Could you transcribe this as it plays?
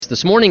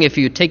This morning, if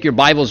you take your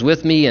Bibles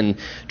with me and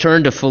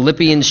turn to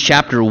Philippians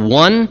chapter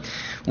 1,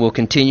 we'll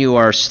continue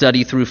our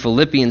study through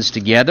Philippians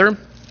together.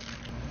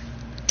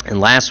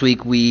 And last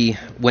week we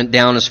went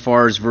down as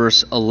far as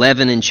verse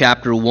 11 in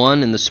chapter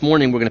 1, and this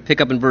morning we're going to pick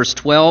up in verse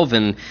 12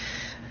 and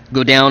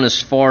go down as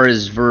far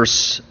as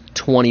verse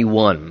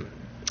 21.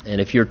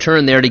 And if you're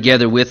turned there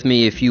together with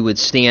me, if you would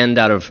stand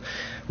out of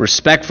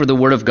respect for the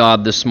Word of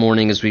God this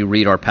morning as we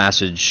read our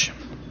passage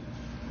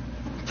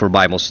for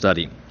Bible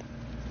study.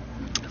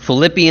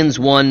 Philippians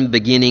 1,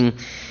 beginning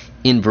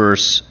in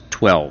verse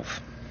 12.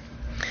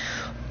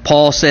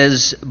 Paul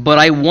says, "But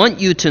I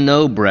want you to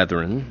know,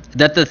 brethren,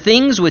 that the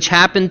things which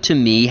happened to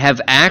me have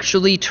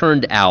actually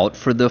turned out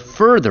for the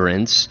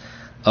furtherance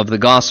of the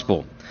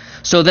gospel,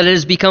 so that it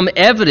has become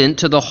evident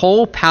to the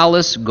whole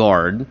palace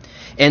guard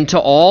and to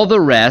all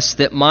the rest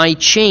that my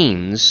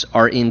chains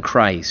are in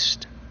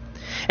Christ.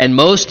 And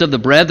most of the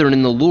brethren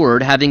in the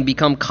Lord, having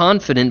become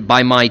confident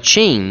by my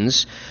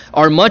chains,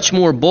 are much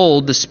more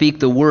bold to speak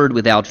the word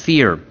without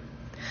fear.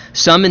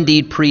 Some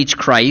indeed preach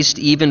Christ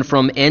even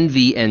from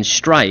envy and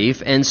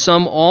strife, and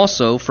some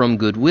also from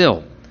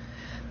goodwill.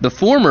 The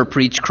former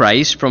preach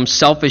Christ from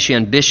selfish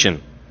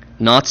ambition,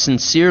 not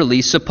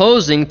sincerely,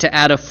 supposing to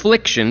add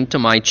affliction to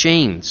my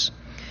chains,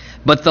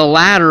 but the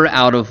latter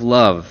out of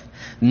love,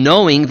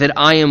 knowing that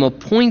I am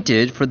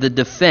appointed for the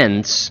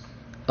defense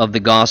of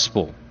the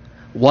gospel.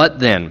 What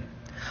then?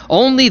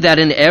 Only that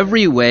in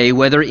every way,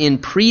 whether in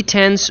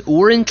pretense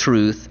or in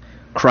truth,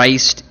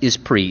 Christ is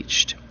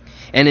preached.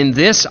 And in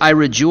this I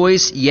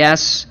rejoice,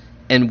 yes,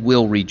 and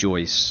will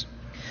rejoice.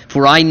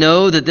 For I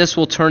know that this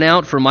will turn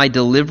out for my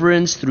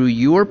deliverance through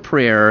your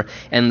prayer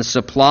and the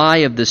supply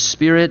of the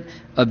Spirit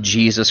of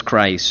Jesus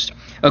Christ,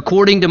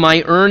 according to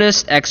my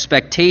earnest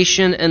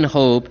expectation and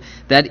hope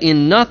that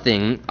in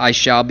nothing I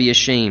shall be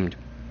ashamed,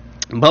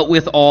 but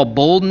with all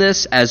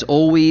boldness as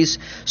always,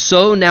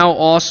 so now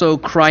also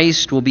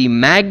Christ will be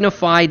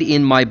magnified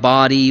in my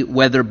body,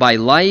 whether by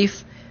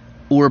life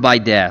or by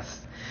death.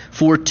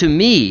 For to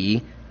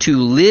me, to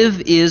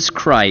live is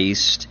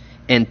Christ,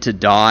 and to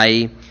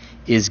die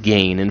is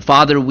gain." And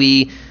Father,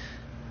 we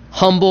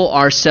humble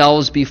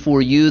ourselves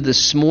before you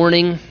this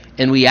morning,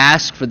 and we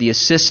ask for the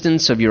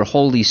assistance of your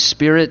Holy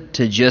Spirit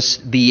to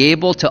just be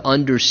able to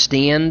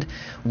understand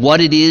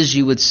what it is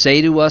you would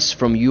say to us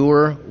from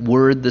your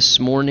word this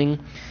morning.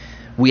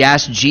 We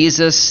ask,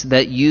 Jesus,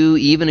 that you,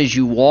 even as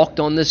you walked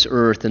on this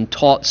earth and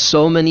taught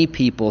so many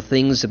people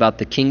things about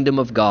the kingdom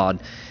of God,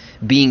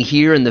 being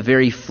here in the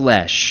very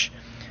flesh,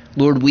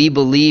 Lord, we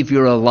believe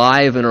you're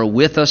alive and are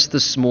with us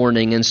this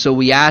morning, and so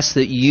we ask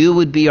that you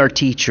would be our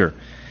teacher,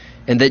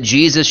 and that,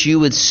 Jesus, you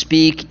would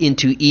speak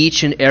into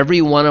each and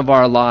every one of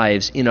our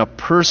lives in a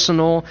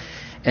personal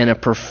and a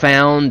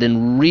profound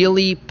and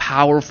really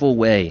powerful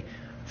way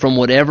from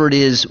whatever it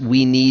is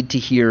we need to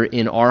hear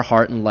in our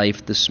heart and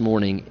life this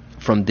morning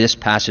from this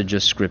passage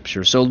of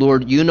Scripture. So,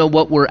 Lord, you know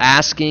what we're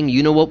asking.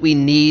 You know what we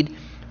need.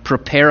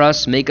 Prepare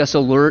us, make us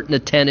alert and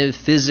attentive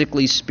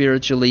physically,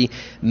 spiritually,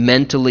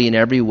 mentally, in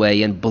every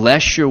way, and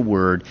bless your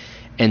word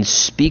and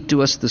speak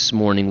to us this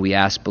morning, we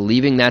ask,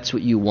 believing that's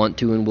what you want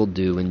to and will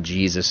do in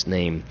Jesus'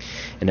 name.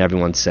 And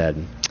everyone said,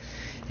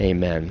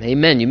 amen.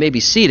 Amen. You may be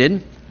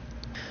seated.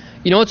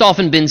 You know, it's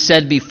often been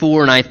said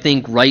before, and I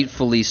think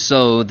rightfully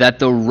so, that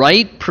the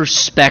right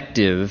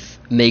perspective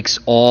makes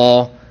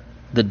all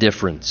the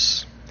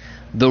difference.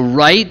 The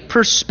right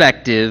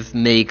perspective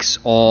makes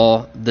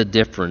all the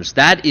difference.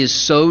 That is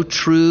so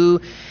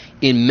true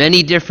in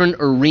many different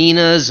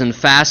arenas and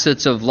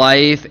facets of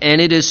life, and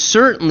it is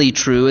certainly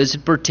true as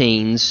it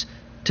pertains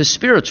to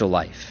spiritual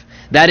life.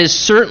 That is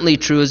certainly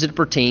true as it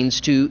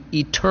pertains to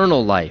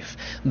eternal life.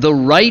 The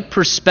right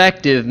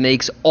perspective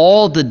makes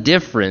all the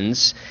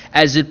difference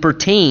as it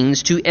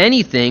pertains to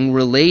anything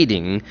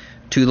relating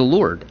to the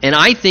Lord. And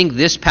I think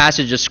this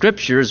passage of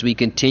Scripture, as we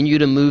continue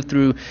to move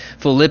through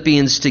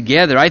Philippians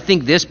together, I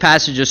think this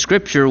passage of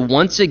Scripture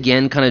once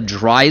again kind of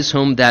drives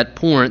home that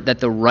point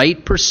that the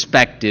right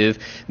perspective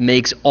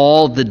makes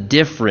all the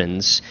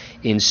difference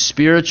in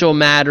spiritual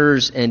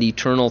matters and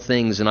eternal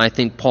things. And I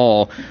think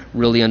Paul,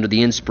 really under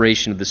the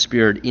inspiration of the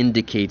Spirit,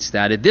 indicates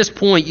that. At this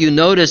point, you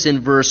notice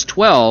in verse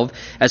 12,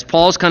 as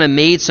Paul's kind of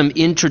made some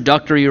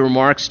introductory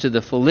remarks to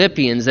the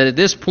Philippians, that at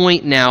this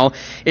point now,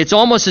 it's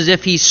almost as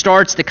if he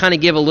starts to kind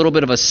of give a little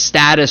bit of a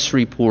status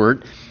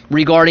report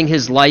regarding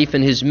his life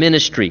and his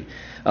ministry.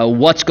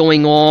 What's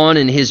going on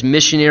in his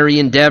missionary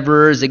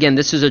endeavors. Again,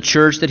 this is a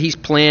church that he's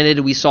planted.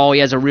 We saw he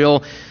has a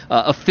real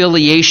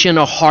affiliation,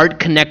 a heart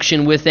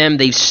connection with them.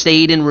 They've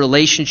stayed in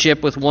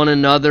relationship with one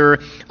another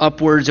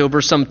upwards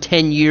over some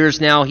 10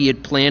 years now. He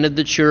had planted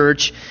the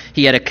church.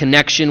 He had a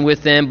connection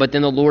with them, but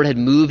then the Lord had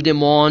moved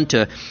him on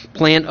to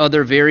plant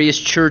other various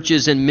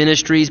churches and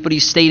ministries, but he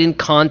stayed in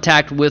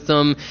contact with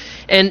them.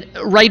 And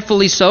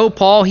rightfully so,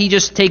 Paul, he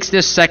just takes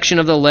this section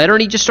of the letter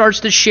and he just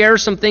starts to share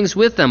some things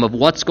with them of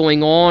what's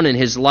going on in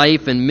his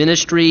life and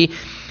ministry.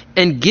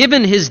 And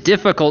given his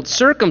difficult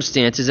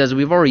circumstances, as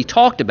we've already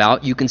talked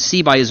about, you can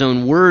see by his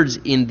own words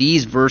in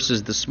these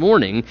verses this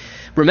morning,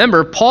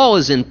 remember, Paul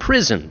is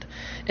imprisoned.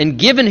 And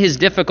given his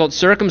difficult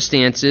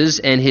circumstances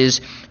and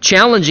his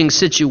challenging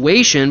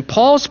situation,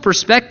 Paul's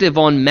perspective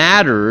on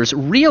matters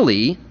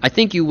really, I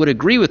think you would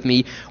agree with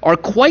me, are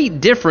quite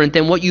different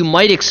than what you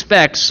might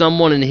expect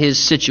someone in his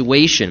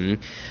situation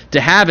to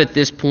have at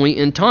this point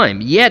in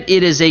time. Yet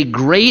it is a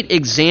great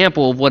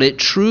example of what it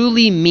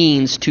truly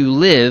means to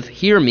live,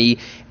 hear me,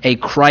 a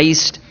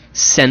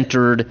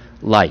Christ-centered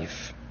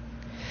life.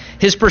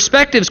 His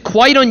perspective is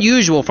quite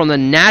unusual from the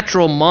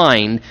natural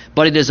mind,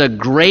 but it is a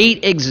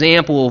great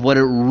example of what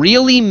it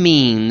really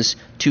means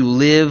to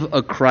live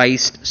a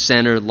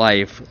Christ-centered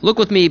life. Look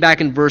with me back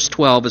in verse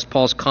 12 as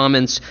Paul's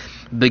comments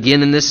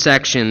begin in this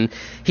section.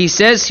 He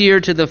says here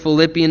to the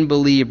Philippian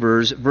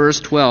believers, verse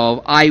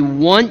 12, "I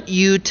want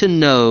you to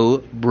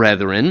know,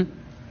 brethren,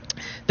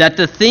 that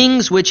the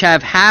things which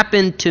have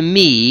happened to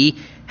me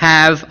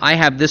I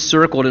have this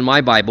circled in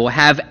my Bible,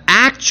 have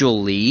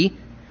actually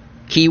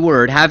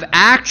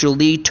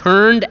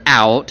turned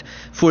out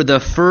for the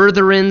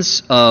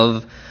furtherance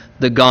of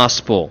the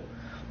gospel."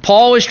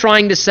 Paul is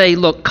trying to say,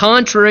 look,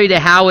 contrary to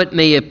how it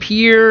may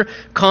appear,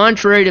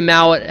 contrary to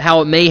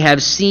how it may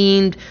have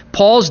seemed,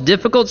 Paul's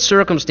difficult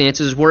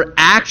circumstances were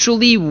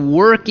actually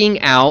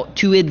working out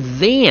to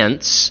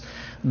advance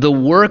the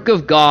work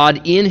of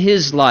God in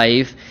his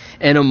life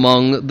and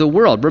among the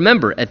world.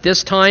 Remember, at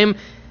this time,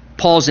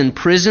 Paul's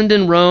imprisoned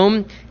in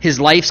Rome. His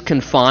life's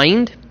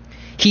confined.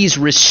 He's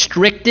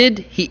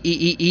restricted.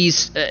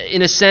 He's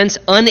in a sense,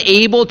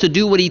 unable to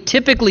do what he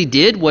typically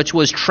did, which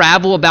was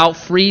travel about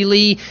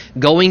freely,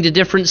 going to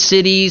different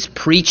cities,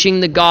 preaching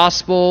the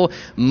gospel,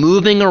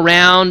 moving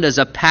around as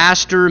a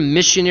pastor,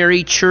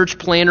 missionary, church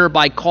planter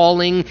by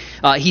calling.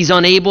 He's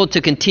unable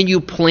to continue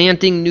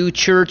planting new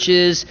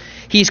churches.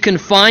 He's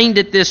confined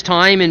at this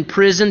time,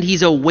 imprisoned.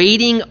 He's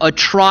awaiting a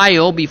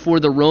trial before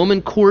the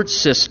Roman court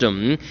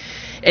system.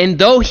 And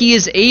though he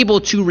is able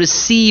to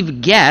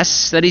receive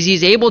guests, that is,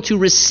 he's able to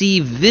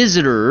receive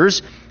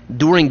visitors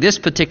during this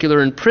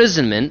particular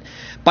imprisonment,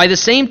 by the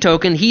same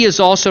token, he is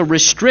also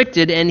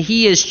restricted and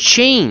he is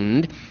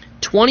chained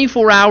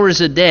 24 hours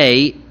a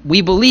day,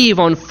 we believe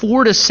on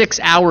 4 to 6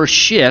 hour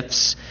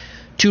shifts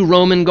to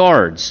Roman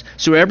guards.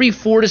 So every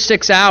 4 to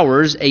 6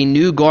 hours, a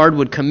new guard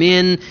would come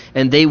in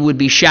and they would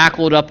be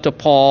shackled up to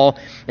Paul,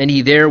 and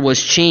he there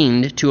was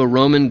chained to a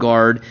Roman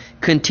guard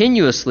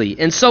continuously.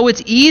 And so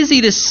it's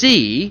easy to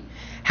see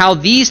how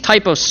these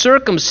type of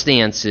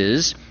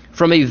circumstances,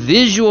 from a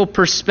visual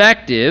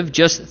perspective,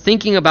 just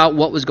thinking about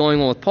what was going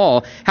on with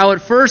Paul, how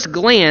at first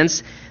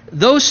glance,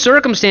 those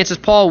circumstances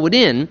Paul would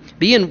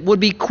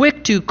be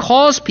quick to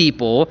cause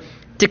people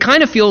to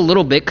kind of feel a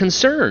little bit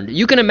concerned.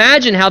 You can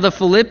imagine how the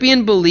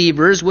Philippian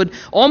believers would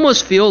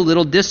almost feel a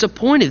little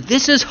disappointed.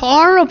 This is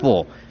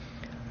horrible.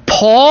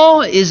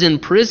 Paul is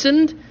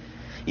imprisoned.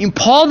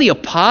 Paul the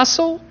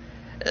apostle,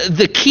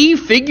 the key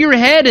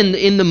figurehead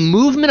in the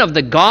movement of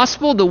the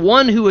gospel, the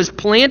one who is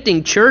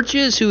planting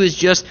churches, who is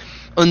just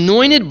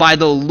anointed by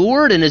the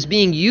Lord and is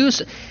being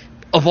used.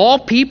 Of all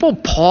people,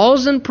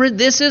 Paul's in prison.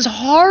 This is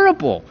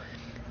horrible.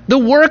 The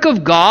work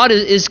of God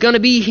is going to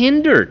be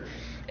hindered.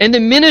 And the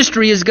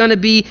ministry is going to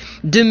be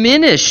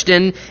diminished.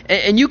 And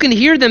you can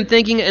hear them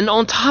thinking, and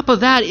on top of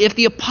that, if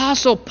the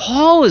Apostle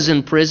Paul is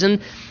in prison,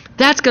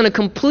 that's going to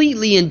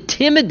completely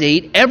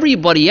intimidate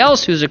everybody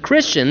else who's a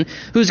Christian,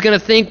 who's going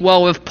to think,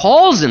 well, if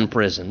Paul's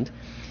imprisoned,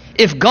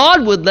 if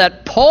God would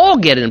let Paul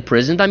get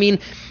imprisoned, I mean,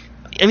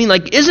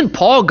 isn't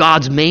Paul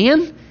God's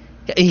man?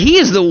 He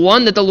is the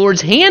one that the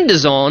Lord's hand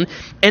is on.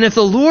 And if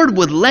the Lord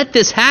would let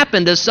this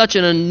happen to such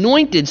an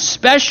anointed,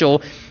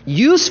 special,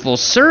 useful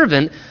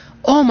servant,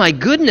 oh my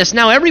goodness,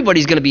 now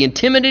everybody's going to be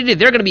intimidated.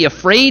 They're going to be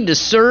afraid to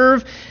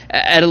serve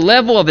at a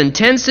level of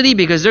intensity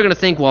because they're going to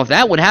think, well, if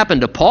that would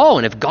happen to Paul,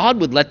 and if God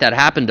would let that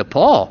happen to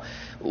Paul,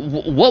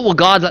 what will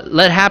God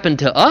let happen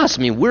to us?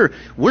 I mean, we're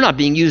not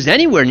being used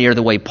anywhere near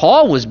the way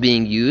Paul was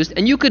being used.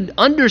 And you could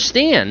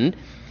understand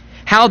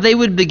how they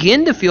would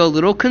begin to feel a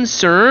little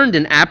concerned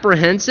and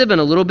apprehensive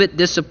and a little bit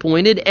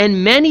disappointed.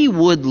 And many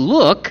would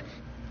look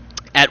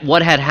at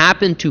what had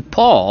happened to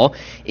Paul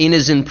in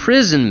his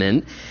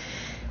imprisonment,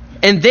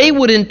 and they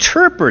would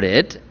interpret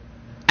it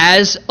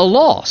as a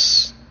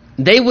loss.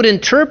 They would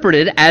interpret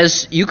it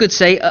as, you could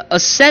say, a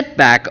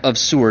setback of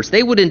sorts.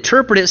 They would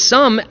interpret it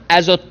some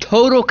as a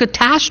total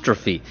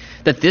catastrophe,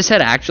 that this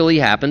had actually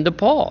happened to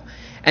Paul.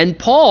 And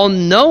Paul,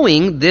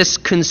 knowing this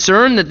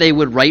concern that they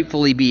would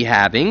rightfully be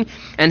having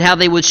and how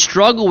they would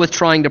struggle with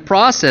trying to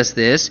process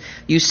this,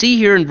 you see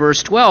here in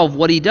verse 12,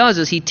 what he does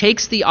is he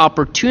takes the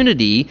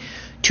opportunity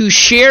to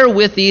share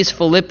with these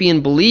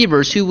Philippian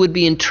believers who would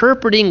be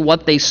interpreting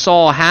what they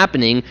saw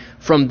happening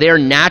from their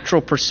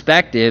natural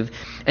perspective.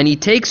 And he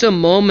takes a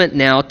moment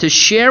now to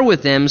share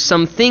with them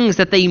some things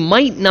that they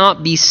might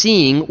not be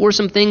seeing, or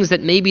some things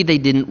that maybe they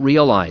didn't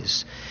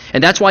realize.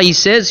 And that's why he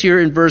says here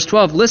in verse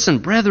 12, listen,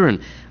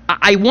 brethren,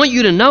 I want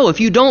you to know. If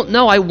you don't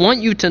know, I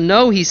want you to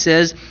know, he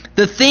says,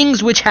 the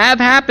things which have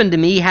happened to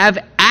me have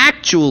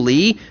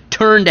actually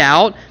turned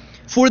out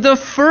for the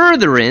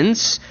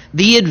furtherance,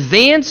 the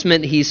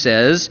advancement, he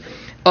says,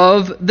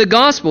 of the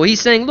gospel.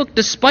 He's saying, look,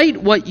 despite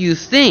what you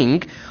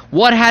think,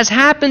 what has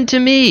happened to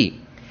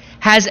me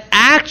has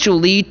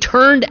actually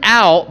turned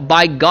out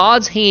by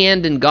God's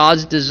hand and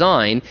God's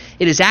design.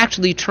 It has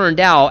actually turned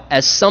out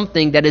as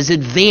something that is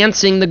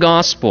advancing the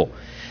gospel,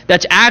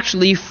 that's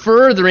actually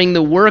furthering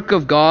the work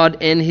of God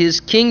and His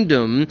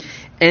kingdom.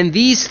 And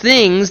these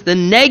things, the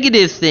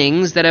negative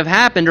things that have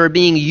happened, are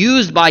being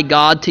used by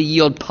God to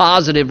yield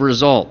positive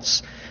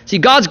results. See,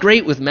 God's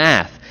great with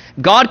math.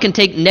 God can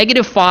take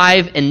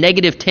 -5 and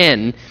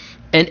 -10,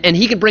 and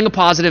He can bring a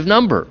positive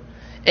number.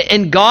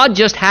 And God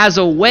just has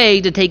a way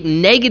to take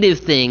negative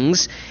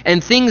things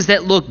and things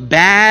that look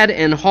bad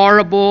and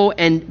horrible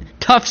and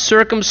tough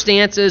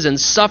circumstances and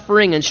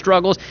suffering and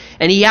struggles.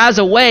 And He has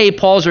a way,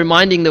 Paul's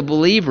reminding the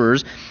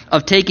believers,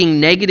 of taking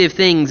negative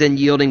things and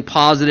yielding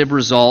positive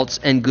results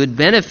and good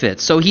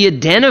benefits. So he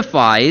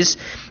identifies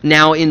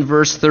now in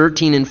verse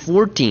 13 and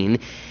 14,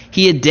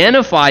 he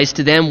identifies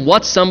to them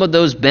what some of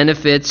those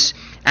benefits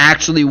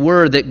actually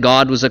were that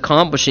God was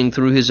accomplishing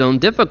through His own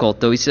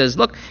difficulty. He says,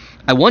 look,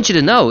 I want you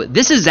to know,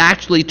 this is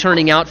actually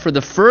turning out for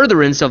the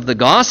furtherance of the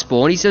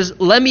gospel. And he says,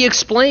 let me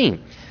explain.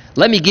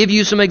 Let me give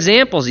you some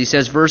examples. He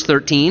says, verse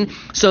 13,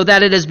 so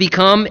that it has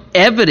become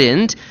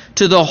evident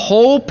to the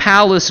whole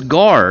palace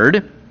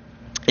guard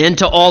and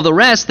to all the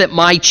rest that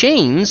my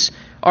chains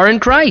are in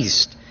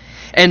Christ.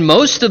 And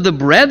most of the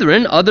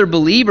brethren, other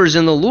believers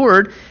in the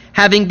Lord,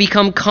 having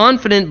become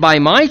confident by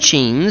my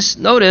chains,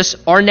 notice,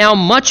 are now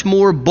much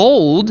more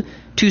bold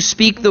to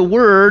speak the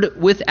word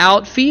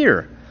without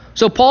fear.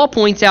 So Paul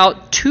points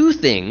out two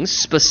things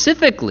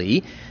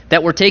specifically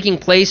that were taking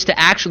place to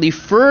actually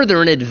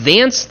further and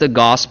advance the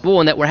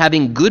gospel and that were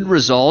having good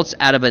results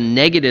out of a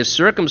negative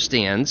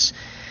circumstance.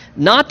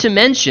 Not to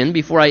mention,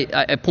 before I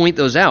point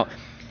those out,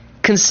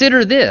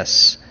 consider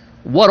this.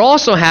 What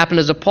also happened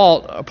as a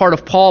part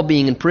of Paul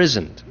being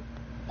imprisoned?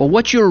 Well,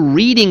 what you're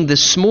reading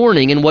this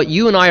morning and what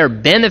you and I are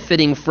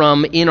benefiting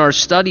from in our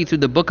study through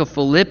the book of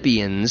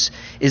Philippians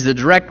is the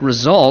direct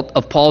result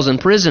of Paul's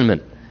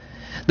imprisonment.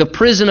 The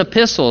prison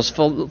epistles,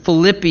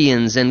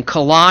 Philippians and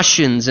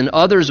Colossians and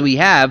others we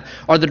have,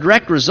 are the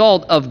direct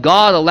result of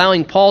God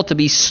allowing Paul to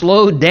be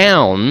slowed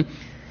down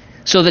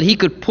so that he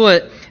could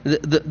put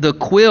the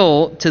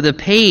quill to the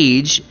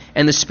page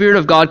and the Spirit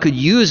of God could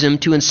use him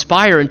to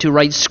inspire and to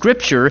write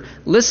Scripture,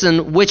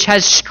 listen, which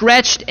has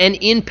stretched and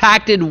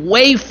impacted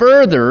way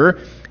further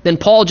than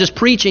Paul just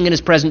preaching in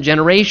his present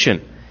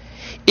generation.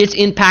 It's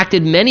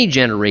impacted many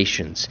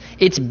generations.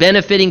 It's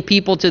benefiting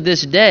people to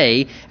this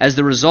day as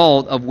the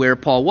result of where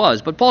Paul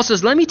was. But Paul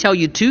says, let me tell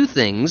you two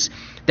things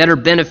that are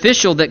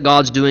beneficial that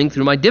God's doing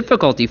through my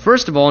difficulty.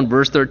 First of all, in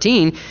verse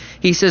 13,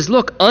 he says,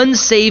 look,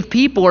 unsaved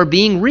people are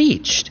being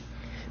reached.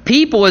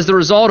 People, as the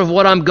result of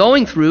what I'm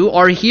going through,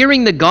 are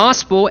hearing the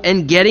gospel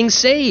and getting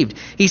saved.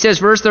 He says,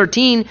 verse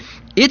 13,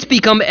 it's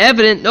become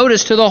evident,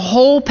 notice, to the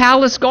whole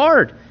palace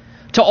guard,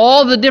 to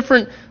all the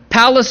different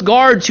palace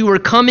guards who were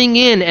coming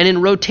in and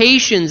in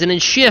rotations and in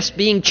shifts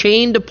being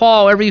chained to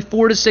Paul every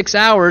 4 to 6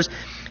 hours.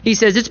 He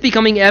says it's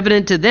becoming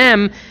evident to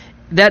them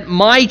that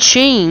my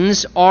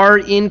chains are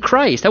in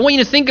Christ. I want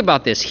you to think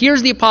about this.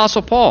 Here's the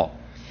Apostle Paul.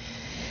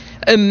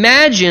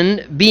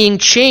 Imagine being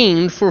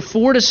chained for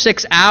 4 to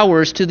 6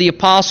 hours to the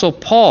Apostle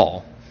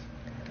Paul.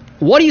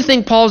 What do you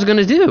think Paul's going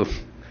to do?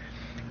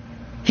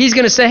 He's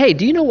going to say, hey,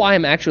 do you know why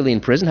I'm actually in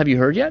prison? Have you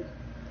heard yet?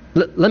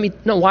 Let me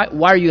know, why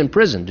are you in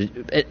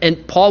prison?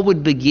 And Paul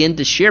would begin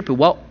to share,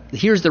 well,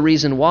 here's the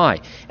reason why.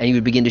 And he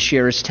would begin to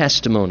share his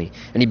testimony.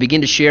 And he'd begin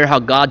to share how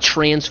God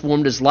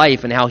transformed his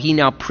life and how he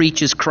now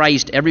preaches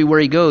Christ everywhere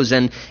he goes.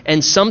 And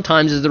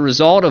sometimes as the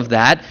result of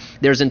that,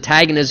 there's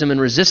antagonism and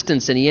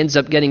resistance, and he ends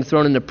up getting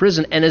thrown into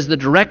prison. And as the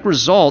direct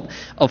result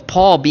of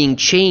Paul being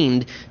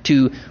chained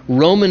to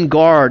Roman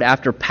guard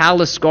after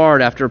palace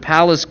guard after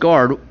palace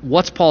guard,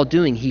 what's Paul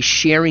doing? He's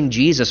sharing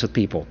Jesus with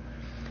people.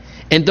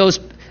 And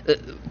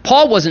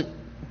Paul wasn't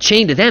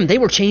chained to them, they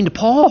were chained to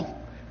Paul.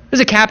 This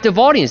is a captive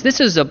audience. This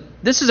is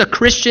a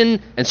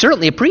Christian and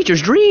certainly a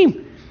preacher's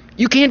dream.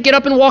 You can't get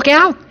up and walk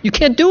out. You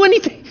can't do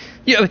anything.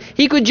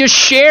 He could just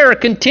share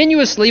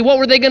continuously. What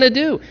were they going to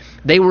do?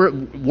 They were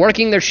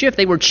working their shift.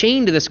 They were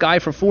chained to this guy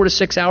for 4 to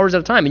 6 hours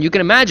at a time. And you can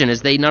imagine,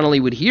 as they not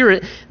only would hear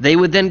it, they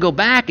would then go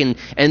back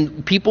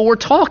and people were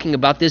talking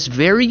about this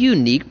very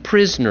unique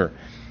prisoner,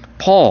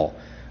 Paul,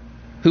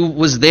 who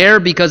was there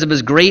because of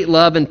his great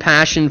love and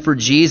passion for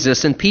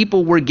Jesus, and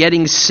people were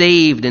getting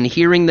saved and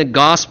hearing the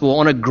gospel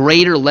on a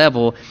greater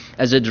level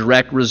as a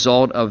direct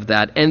result of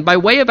that. And by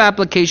way of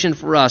application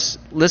for us,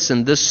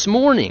 listen, this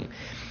morning,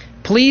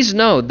 please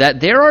know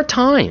that there are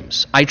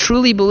times, I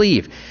truly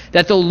believe,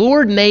 that the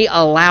Lord may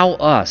allow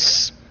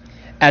us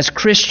as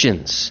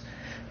Christians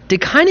to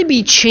kind of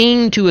be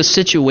chained to a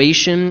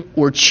situation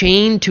or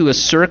chained to a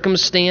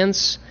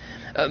circumstance.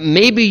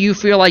 Maybe you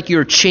feel like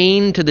you're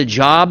chained to the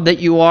job that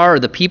you are or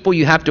the people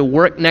you have to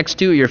work next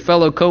to, or your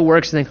fellow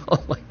co-workers, and think,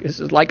 oh, this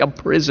is like a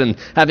prison,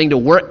 having to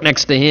work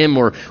next to him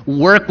or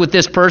work with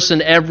this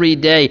person every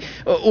day.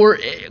 Or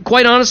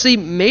quite honestly,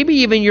 maybe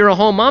even you're a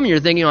home mom and you're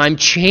thinking, I'm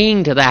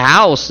chained to the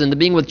house and to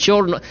being with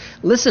children.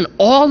 Listen,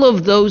 all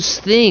of those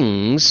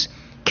things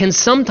can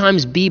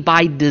sometimes be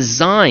by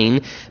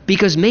design,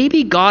 because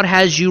maybe God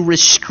has you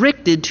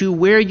restricted to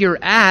where you're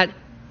at,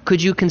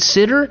 could you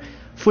consider,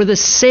 for the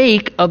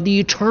sake of the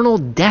eternal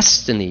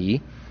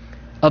destiny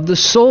of the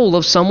soul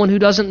of someone who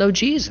doesn't know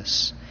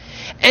Jesus.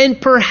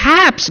 And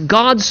perhaps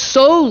God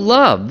so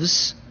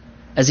loves,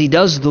 as he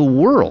does the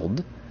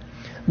world,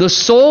 the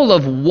soul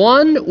of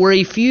one or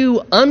a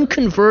few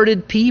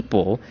unconverted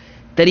people,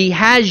 that he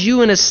has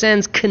you in a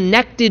sense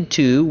connected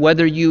to,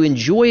 whether you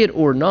enjoy it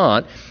or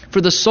not, for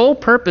the sole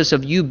purpose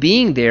of you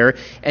being there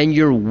and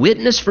your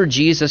witness for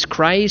Jesus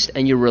Christ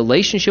and your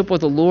relationship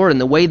with the Lord and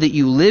the way that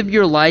you live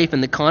your life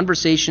and the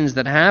conversations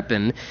that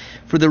happen,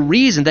 for the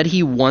reason that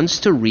he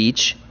wants to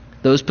reach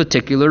those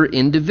particular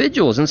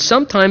individuals. And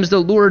sometimes the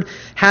Lord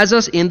has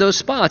us in those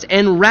spots.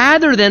 And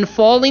rather than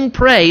falling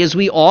prey, as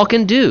we all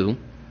can do,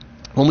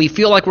 when we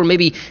feel like we're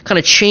maybe kind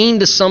of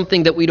chained to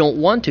something that we don't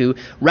want to,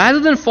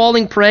 rather than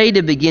falling prey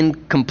to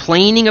begin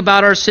complaining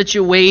about our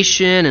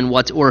situation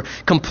or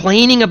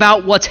complaining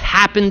about what's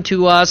happened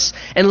to us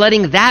and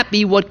letting that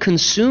be what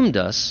consumed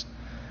us,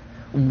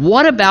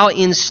 what about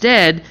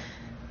instead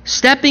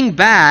stepping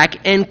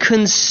back and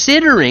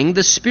considering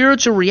the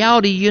spiritual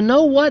reality? You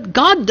know what?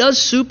 God does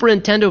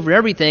superintend over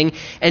everything,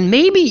 and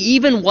maybe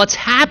even what's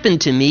happened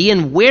to me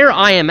and where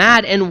I am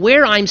at and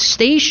where I'm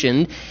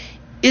stationed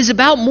is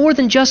about more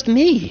than just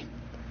me.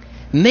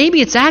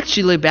 Maybe it's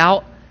actually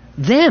about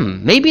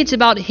them. Maybe it's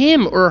about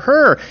him or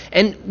her.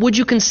 And would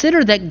you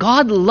consider that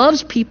God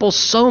loves people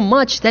so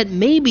much that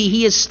maybe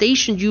he has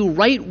stationed you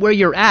right where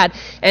you're at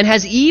and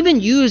has even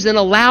used and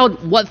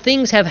allowed what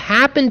things have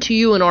happened to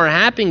you and are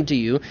happening to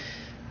you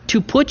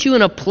to put you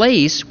in a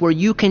place where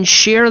you can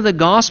share the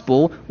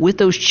gospel with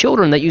those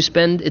children that you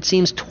spend, it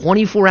seems,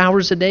 24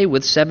 hours a day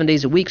with 7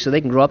 days a week so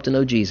they can grow up to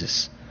know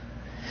Jesus.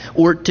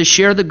 Or to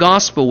share the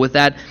gospel with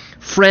that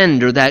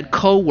friend or that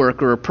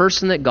coworker or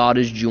person that God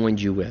has joined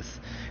you with.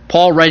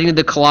 Paul, writing to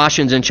the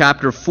Colossians in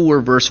chapter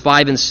 4, verse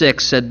 5 and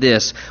 6, said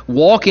this: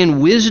 "Walk in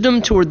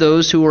wisdom toward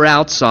those who are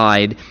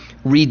outside,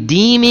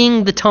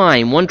 redeeming the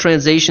time." One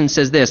translation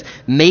says this: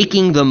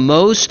 "Making the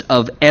most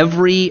of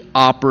every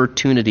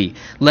opportunity.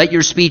 Let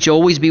your speech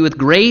always be with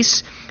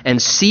grace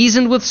and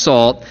seasoned with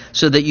salt,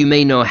 so that you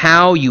may know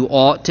how you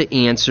ought to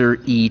answer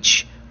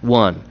each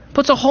one."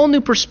 Puts a whole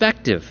new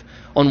perspective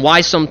on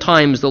why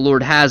sometimes the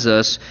Lord has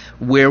us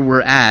where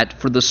we're at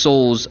for the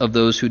souls of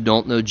those who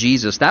don't know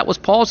Jesus. That was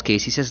Paul's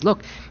case. He says,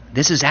 look,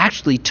 this is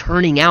actually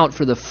turning out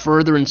for the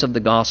furtherance of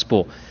the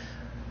gospel.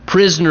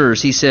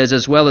 Prisoners, he says,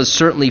 as well as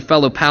certainly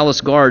fellow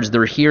palace guards,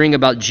 they're hearing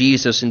about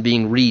Jesus and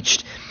being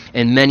reached,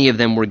 and many of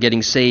them were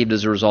getting saved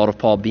as a result of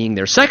Paul being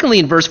there. Secondly,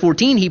 in verse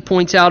 14, he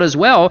points out as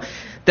well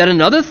that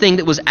another thing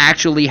that was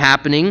actually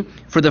happening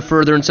for the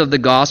furtherance of the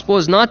gospel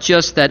is not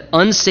just that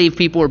unsaved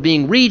people are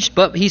being reached,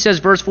 but he says,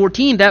 verse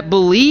 14, that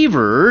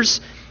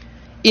believers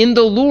in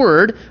the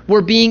Lord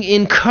were being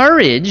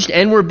encouraged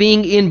and were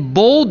being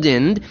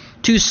emboldened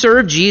to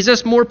serve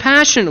Jesus more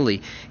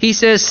passionately. He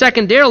says,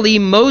 secondarily,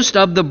 most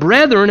of the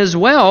brethren as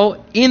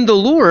well in the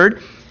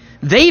Lord,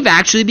 they've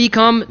actually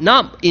become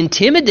not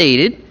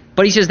intimidated,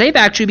 but he says they've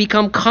actually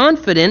become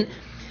confident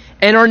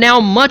and are now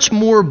much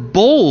more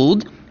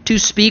bold to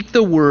speak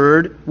the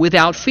word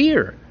without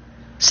fear.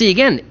 See,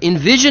 again,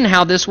 envision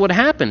how this would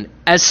happen.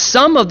 As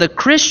some of the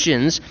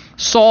Christians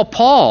saw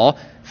Paul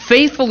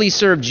faithfully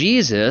serve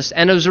Jesus,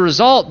 and as a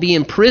result be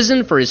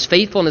imprisoned for his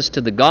faithfulness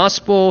to the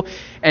gospel,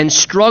 and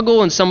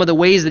struggle in some of the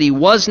ways that he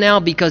was now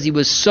because he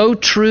was so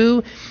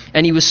true,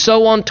 and he was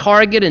so on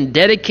target and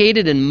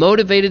dedicated and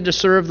motivated to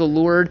serve the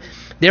Lord,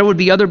 there would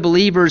be other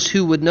believers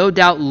who would no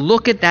doubt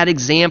look at that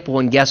example,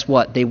 and guess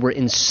what? They were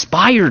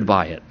inspired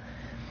by it.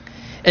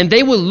 And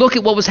they would look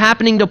at what was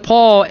happening to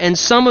Paul, and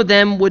some of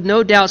them would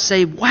no doubt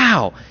say,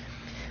 wow,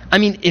 I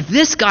mean, if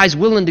this guy's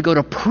willing to go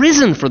to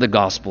prison for the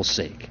gospel's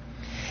sake,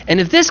 and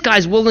if this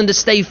guy's willing to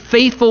stay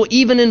faithful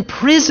even in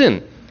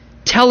prison,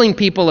 telling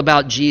people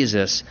about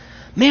Jesus,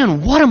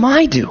 man, what am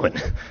I doing?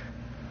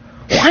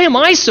 Why am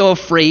I so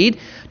afraid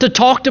to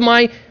talk to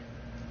my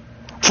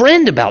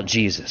friend about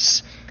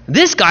Jesus?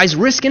 This guy's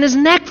risking his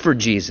neck for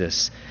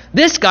Jesus.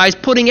 This guy's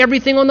putting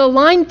everything on the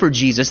line for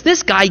Jesus.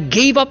 This guy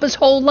gave up his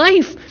whole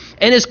life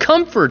and his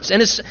comforts,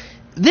 and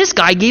this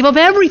guy gave up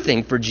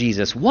everything for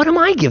Jesus. What am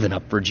I giving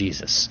up for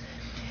Jesus?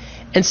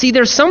 And see,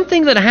 there's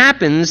something that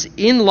happens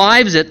in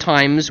lives at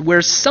times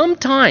where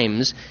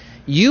sometimes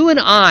you and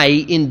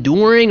I,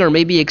 enduring or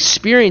maybe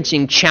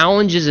experiencing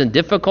challenges and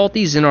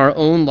difficulties in our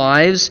own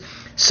lives,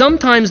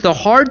 sometimes the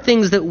hard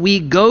things that we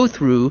go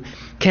through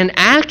can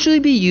actually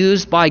be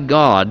used by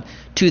God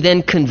to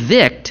then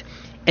convict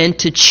and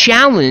to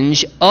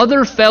challenge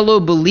other fellow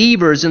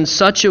believers in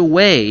such a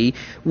way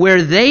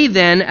where they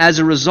then, as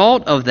a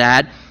result of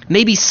that,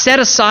 maybe set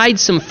aside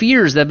some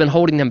fears that have been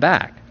holding them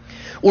back.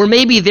 Or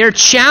maybe they're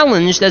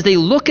challenged as they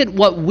look at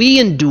what we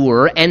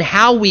endure and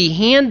how we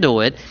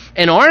handle it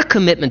and our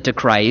commitment to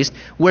Christ,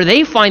 where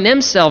they find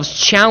themselves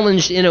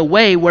challenged in a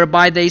way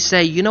whereby they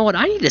say, you know what,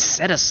 I need to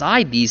set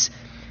aside these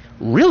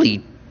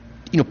really,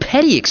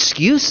 petty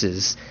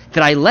excuses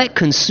that I let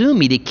consume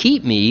me to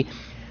keep me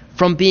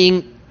from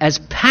being as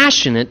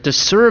passionate to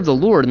serve the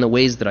Lord in the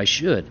ways that I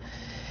should.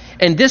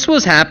 And this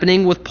was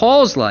happening with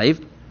Paul's life,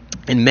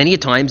 and many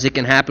times it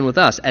can happen with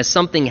us. As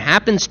something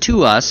happens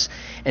to us,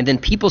 and then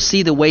people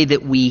see the way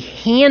that we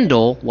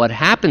handle what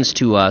happens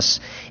to us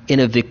in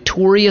a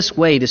victorious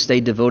way to stay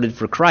devoted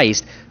for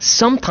Christ,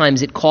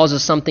 sometimes it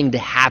causes something to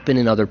happen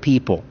in other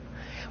people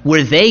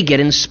where they get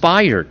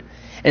inspired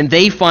and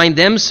they find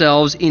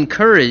themselves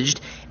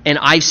encouraged. And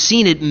I've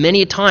seen it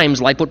many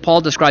times, like what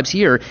Paul describes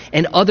here,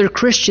 and other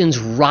Christians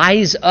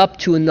rise up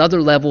to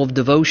another level of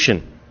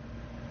devotion.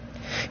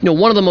 You know,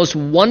 one of the most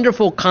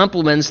wonderful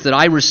compliments that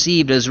I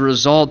received as a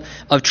result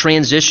of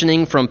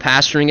transitioning from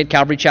pastoring at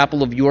Calvary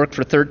Chapel of York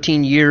for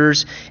 13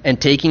 years and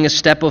taking a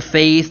step of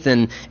faith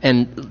and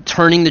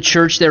turning the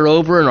church there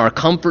over and our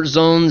comfort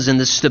zones and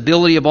the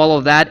stability of all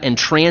of that and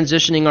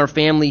transitioning our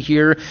family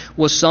here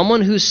was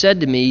someone who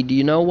said to me, do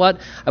you know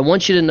what? I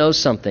want you to know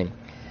something.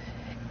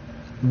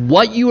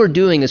 What you are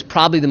doing is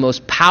probably the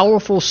most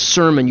powerful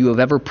sermon you have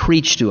ever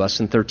preached to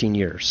us in 13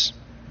 years.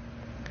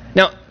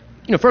 Now,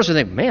 first I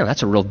think, man,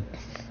 that's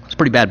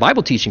pretty bad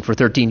Bible teaching for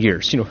 13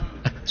 years.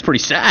 It's pretty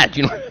sad.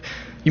 You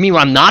mean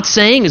what I'm not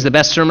saying is the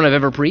best sermon I've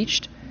ever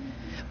preached?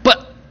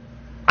 But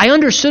I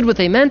understood what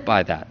they meant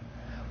by that.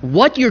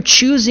 What you're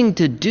choosing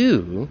to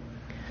do,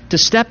 to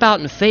step out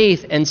in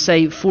faith and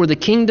say, for the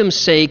kingdom's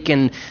sake,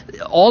 and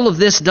all of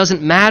this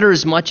doesn't matter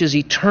as much as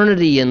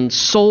eternity and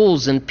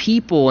souls and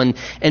people and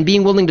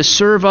being willing to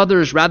serve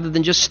others rather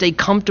than just stay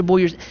comfortable.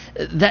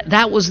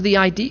 That was the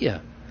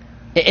idea.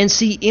 And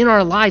see, in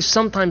our lives,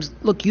 sometimes,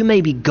 look, you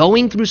may be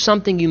going through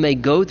something, you may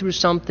go through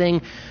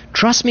something.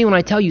 Trust me when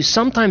I tell you,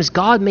 sometimes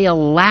God may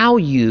allow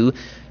you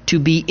to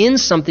be in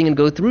something and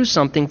go through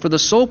something for the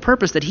sole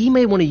purpose that He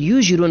may want to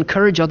use you to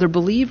encourage other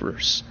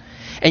believers.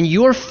 And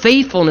your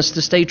faithfulness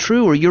to stay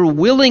true, or your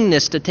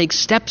willingness to take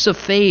steps of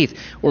faith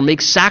or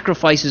make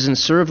sacrifices and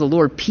serve the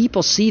Lord,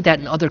 people see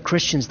that in other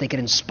Christians, they get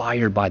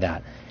inspired by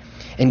that.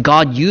 And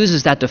God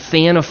uses that to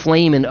fan a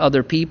flame in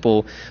other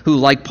people who,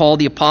 like Paul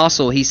the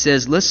Apostle, he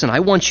says, listen, I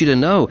want you to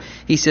know.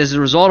 He says, as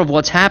a result of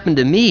what's happened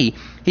to me,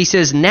 he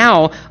says,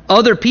 now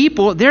other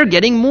people, they're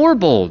getting more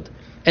bold.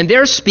 And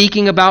they're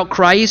speaking about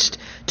Christ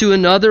to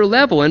another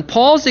level. And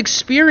Paul's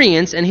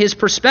experience and his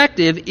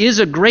perspective is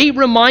a great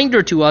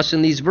reminder to us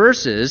in these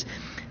verses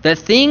that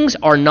things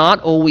are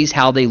not always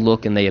how they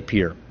look and they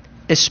appear,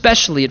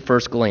 especially at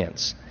first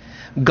glance.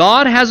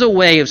 God has a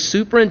way of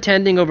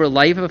superintending over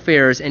life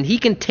affairs, and He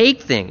can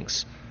take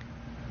things,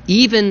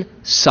 even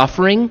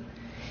suffering,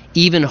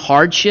 even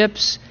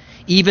hardships,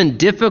 even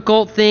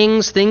difficult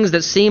things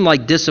that seem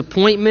like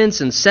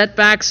disappointments and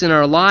setbacks in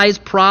our lives,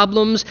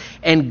 problems,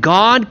 and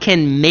God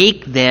can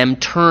make them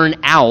turn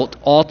out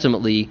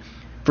ultimately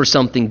for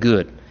something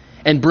good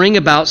and bring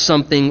about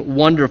something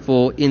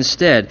wonderful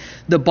instead.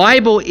 The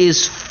Bible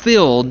is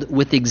filled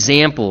with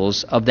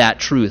examples of that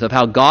truth, of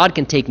how God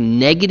can take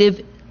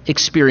negative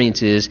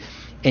experiences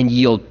and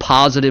yield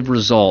positive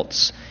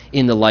results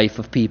in the life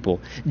of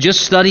people.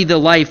 Just study the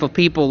life of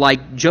people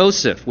like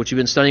Joseph, which we've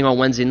been studying on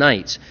Wednesday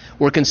nights,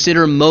 or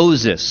consider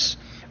Moses,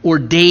 or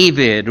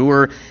David,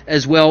 or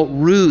as well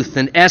Ruth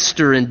and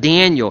Esther and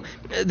Daniel.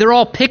 They're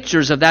all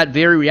pictures of that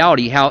very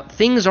reality, how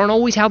things aren't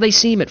always how they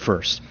seem at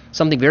first.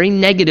 Something very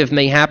negative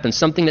may happen,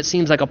 something that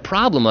seems like a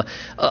problem,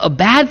 a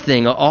bad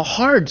thing, a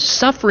hard,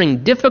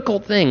 suffering,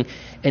 difficult thing,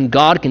 and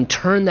God can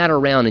turn that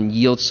around and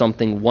yield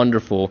something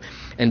wonderful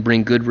and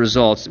bring good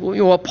results.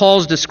 What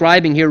Paul's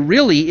describing here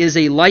really is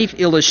a life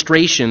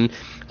illustration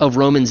of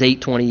Romans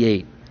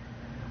 8:28,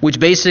 which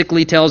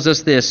basically tells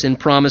us this in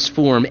promise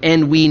form,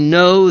 and we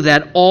know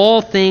that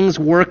all things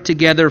work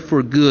together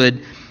for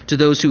good to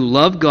those who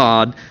love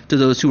God, to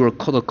those who are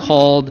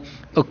called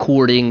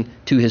according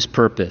to His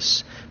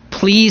purpose.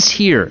 Please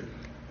hear,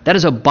 that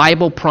is a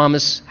Bible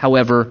promise,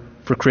 however,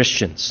 for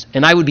Christians.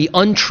 And I would be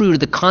untrue to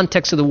the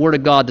context of the Word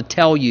of God to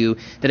tell you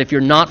that if you're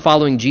not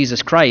following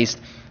Jesus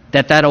Christ,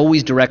 that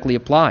always directly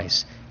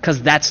applies.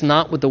 Because that's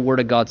not what the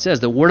Word of God says.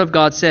 The Word of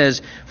God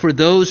says, for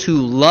those who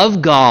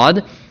love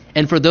God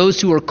and for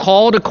those who are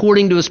called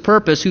according to His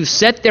purpose, who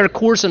set their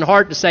course and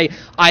heart to say,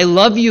 I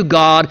love you,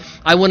 God.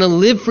 I want to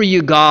live for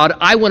you, God.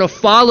 I want to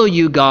follow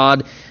you,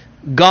 God.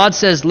 God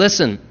says,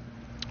 listen,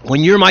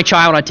 when you're my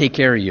child, I take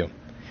care of you.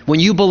 When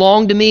you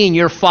belong to me and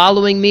you're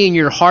following me and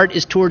your heart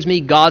is towards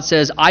me, God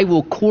says, I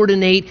will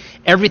coordinate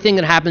everything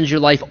that happens in your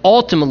life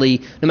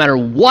ultimately, no matter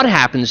what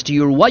happens to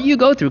you or what you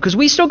go through. Because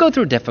we still go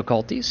through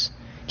difficulties.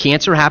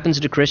 Cancer happens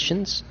to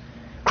Christians.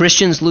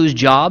 Christians lose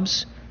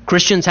jobs.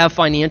 Christians have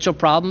financial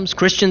problems.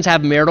 Christians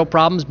have marital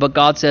problems. But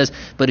God says,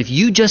 but if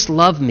you just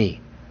love me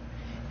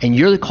and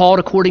you're called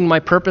according to my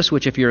purpose,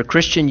 which if you're a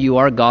Christian you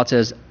are, God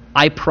says,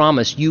 I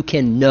promise you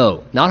can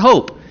know, not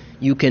hope,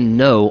 you can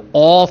know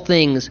all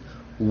things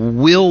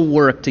will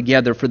work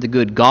together for the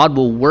good. God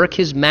will work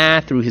His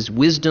math through His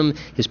wisdom,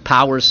 His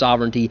power,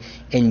 sovereignty,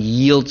 and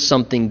yield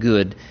something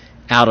good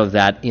out of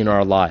that in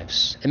our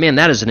lives. And man,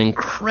 that is an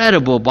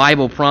incredible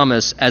Bible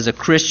promise as a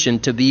Christian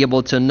to be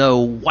able to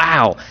know,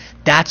 wow,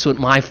 that's what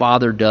my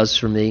Father does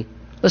for me.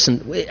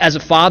 Listen, as a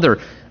father,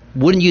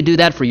 Wouldn't you do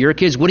that for your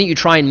kids? Wouldn't you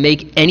try and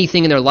make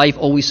anything in their life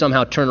always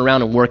somehow turn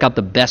around and work out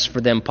the best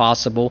for them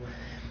possible?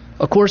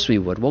 Of course we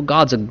would. Well,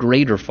 God's a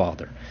greater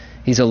Father.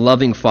 He's a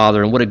loving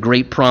Father, and what a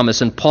great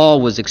promise. And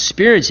Paul was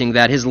experiencing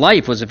that. His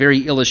life was a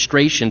very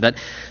illustration that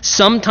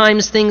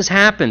sometimes things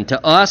happen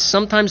to us,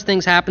 sometimes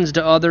things happen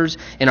to others,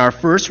 and our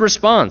first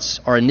response,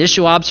 our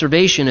initial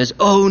observation is,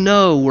 oh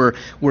no,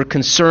 we're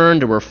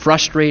concerned or we're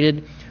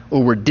frustrated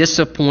or we're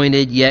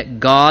disappointed,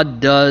 yet God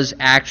does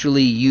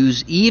actually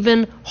use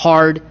even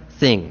hard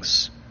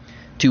things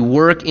to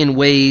work in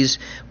ways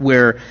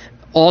where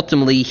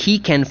ultimately he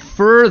can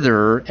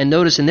further, and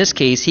notice in this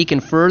case, he can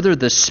further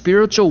the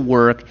spiritual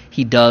work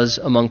he does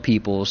among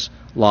people's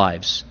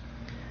lives.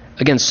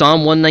 Again,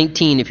 Psalm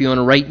 119, if you want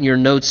to write in your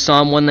notes,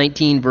 Psalm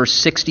 119, verse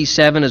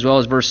 67 as well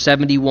as verse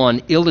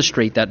 71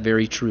 illustrate that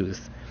very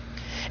truth.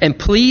 And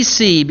please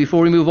see,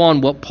 before we move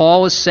on, what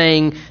Paul is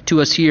saying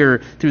to us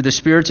here through the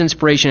Spirit's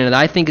inspiration, and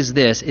I think is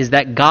this, is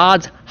that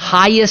God's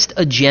highest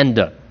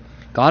agenda,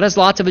 God has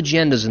lots of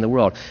agendas in the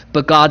world,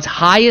 but God's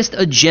highest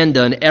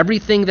agenda in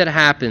everything that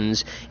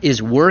happens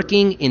is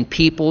working in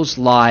people's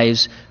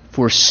lives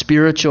for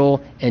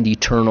spiritual and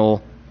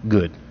eternal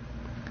good.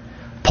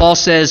 Paul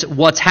says,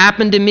 what's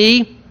happened to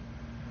me?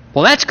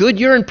 Well, that's good.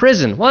 You're in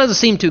prison. Well, that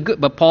doesn't seem too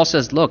good. But Paul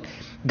says, look,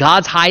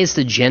 God's highest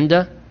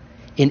agenda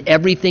in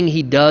everything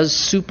he does,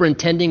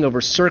 superintending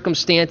over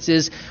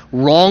circumstances,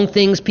 wrong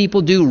things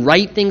people do,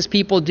 right things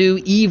people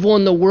do, evil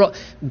in the world.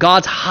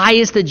 God's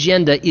highest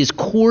agenda is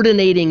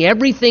coordinating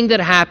everything that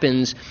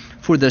happens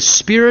for the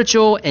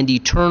spiritual and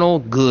eternal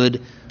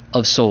good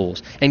of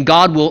souls. And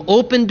God will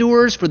open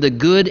doors for the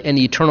good and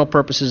the eternal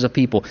purposes of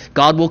people.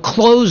 God will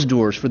close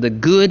doors for the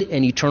good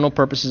and eternal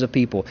purposes of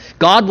people.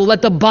 God will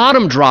let the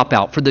bottom drop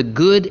out for the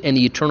good and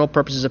the eternal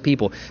purposes of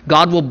people.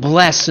 God will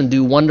bless and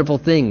do wonderful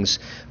things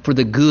for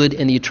the good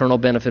and the eternal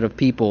benefit of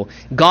people.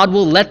 God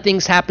will let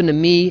things happen to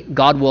me.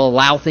 God will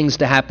allow things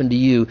to happen to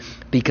you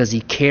because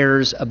he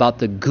cares about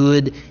the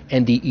good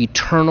and the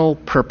eternal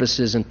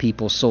purposes in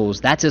people's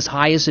souls. That's his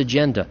highest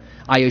agenda.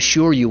 I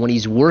assure you, when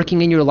he's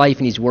working in your life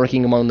and he's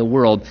working among the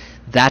world,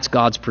 that's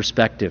God's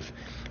perspective.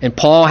 And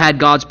Paul had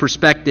God's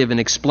perspective and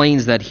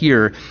explains that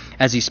here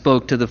as he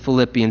spoke to the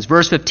Philippians.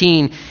 Verse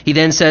 15, he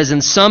then says,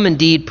 and some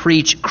indeed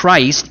preach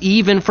Christ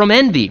even from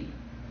envy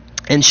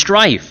and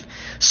strife,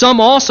 some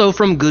also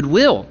from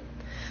goodwill.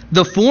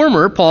 The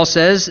former, Paul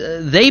says,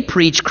 they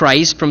preach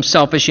Christ from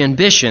selfish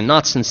ambition,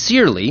 not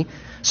sincerely,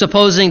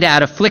 supposing to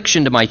add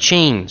affliction to my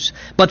chains,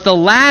 but the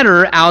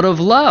latter out of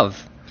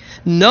love,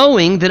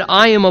 knowing that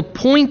I am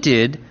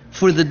appointed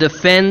for the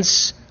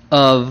defense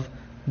of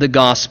the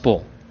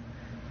gospel.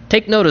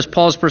 Take notice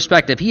Paul's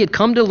perspective. He had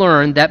come to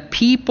learn that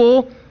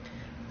people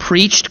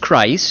preached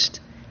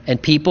Christ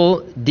and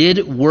people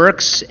did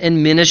works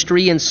and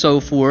ministry and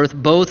so forth,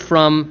 both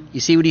from, you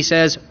see what he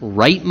says,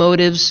 right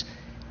motives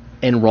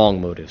and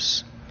wrong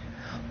motives.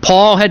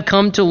 Paul had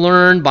come to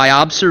learn by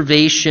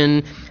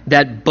observation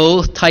that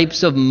both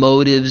types of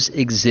motives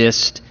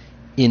exist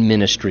in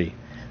ministry.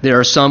 There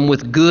are some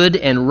with good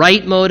and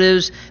right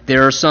motives.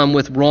 There are some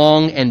with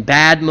wrong and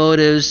bad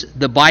motives.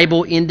 The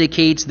Bible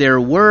indicates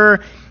there were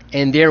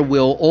and there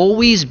will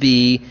always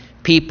be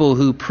people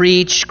who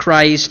preach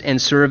Christ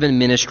and serve in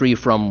ministry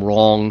from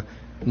wrong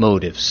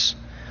motives.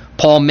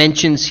 Paul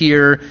mentions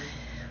here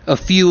a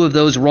few of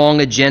those wrong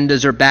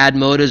agendas or bad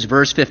motives.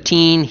 Verse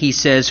 15, he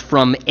says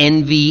from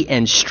envy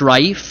and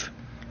strife.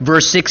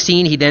 Verse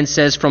 16, he then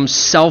says from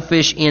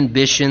selfish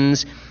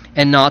ambitions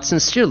and not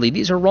sincerely.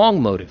 These are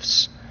wrong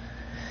motives.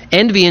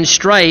 Envy and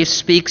strife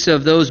speaks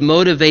of those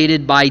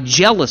motivated by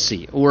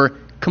jealousy or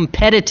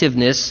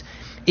competitiveness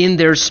in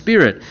their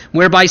spirit,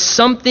 whereby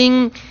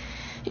something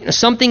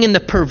in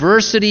the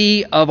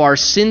perversity of our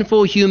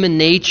sinful human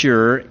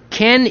nature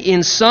can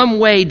in some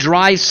way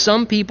drive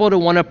some people to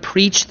want to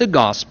preach the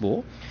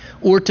gospel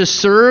or to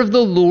serve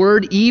the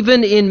Lord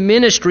even in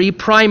ministry,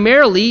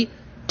 primarily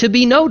to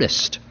be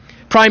noticed,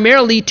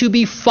 primarily to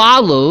be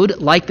followed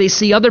like they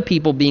see other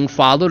people being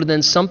followed, and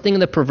then something in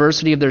the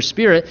perversity of their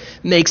spirit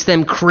makes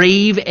them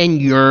crave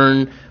and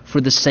yearn for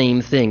the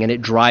same thing, and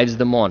it drives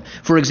them on.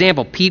 For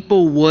example,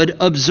 people would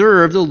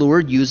observe the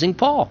Lord using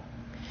Paul.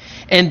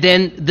 And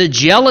then the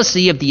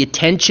jealousy of the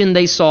attention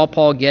they saw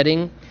Paul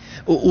getting,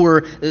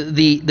 or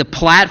the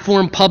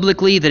platform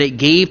publicly that it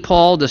gave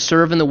Paul to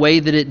serve in the way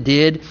that it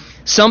did,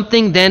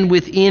 something then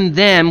within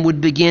them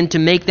would begin to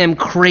make them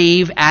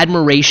crave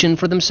admiration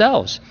for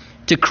themselves,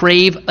 to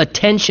crave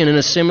attention in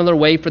a similar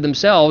way for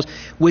themselves,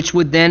 which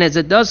would then, as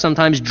it does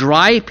sometimes,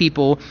 drive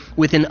people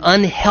with an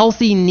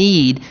unhealthy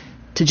need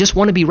to just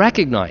want to be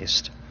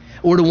recognized,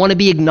 or to want to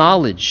be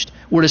acknowledged,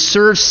 or to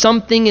serve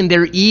something in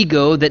their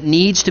ego that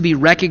needs to be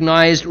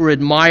recognized or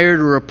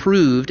admired or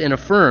approved and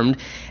affirmed.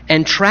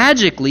 And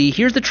tragically,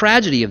 here's the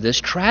tragedy of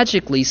this,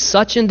 tragically,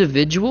 such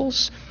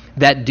individuals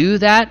that do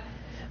that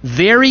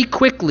very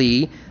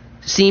quickly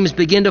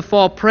begin to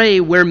fall prey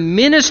where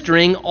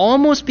ministering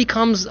almost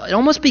becomes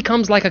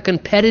like a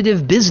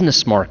competitive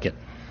business market,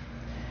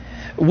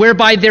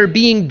 whereby they're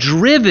being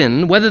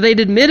driven, whether they'd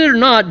admit it or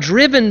not,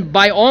 driven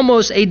by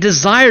almost a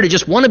desire to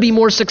just want to be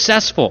more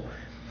successful.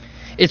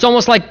 It's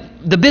almost like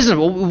the business.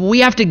 We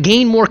have to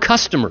gain more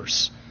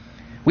customers.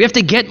 We have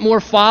to get more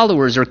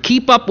followers or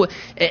keep up with,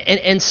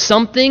 and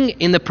something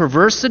in the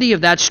perversity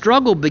of that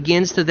struggle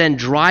begins to then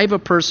drive a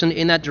person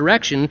in that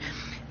direction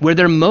where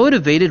they're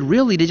motivated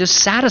really to just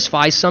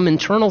satisfy some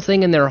internal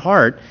thing in their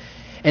heart,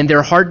 and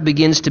their heart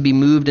begins to be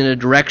moved in a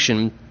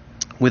direction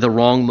with a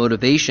wrong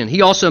motivation.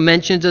 He also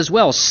mentions as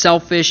well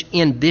selfish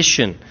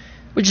ambition,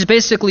 which is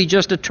basically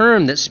just a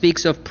term that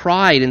speaks of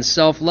pride and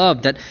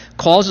self-love that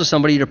causes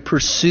somebody to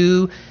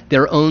pursue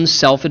their own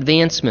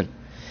self-advancement.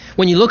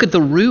 When you look at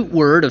the root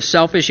word of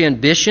selfish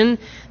ambition,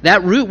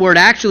 that root word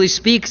actually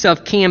speaks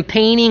of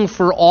campaigning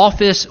for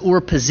office or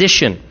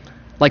position,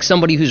 like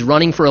somebody who's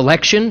running for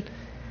election.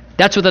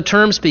 That's what the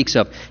term speaks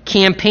of.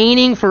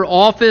 Campaigning for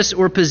office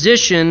or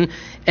position,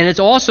 and it's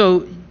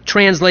also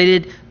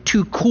translated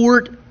to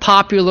court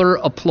popular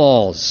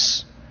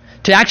applause.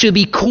 To actually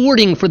be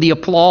courting for the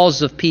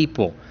applause of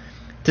people.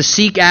 To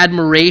seek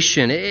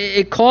admiration.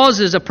 It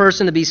causes a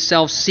person to be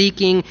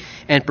self-seeking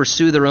and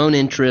pursue their own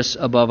interests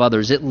above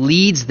others. It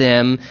leads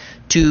them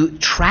to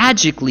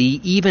tragically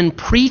even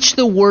preach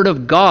the Word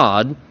of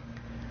God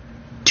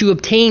to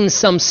obtain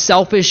some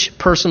selfish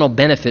personal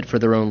benefit for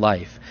their own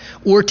life,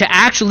 or to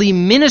actually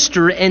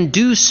minister and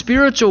do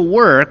spiritual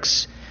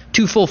works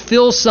to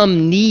fulfill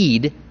some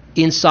need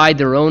inside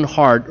their own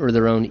heart or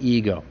their own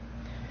ego.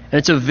 And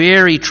it's a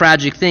very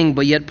tragic thing,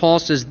 but yet Paul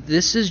says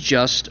this is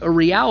just a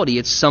reality.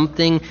 It's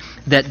something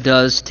that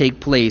does take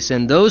place.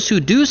 And those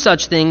who do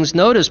such things,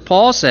 notice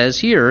Paul says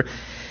here,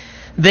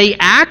 they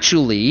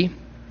actually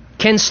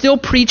can still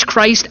preach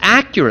Christ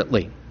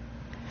accurately.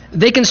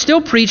 They can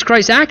still preach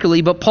Christ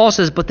accurately, but Paul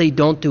says, but they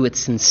don't do it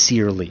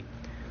sincerely.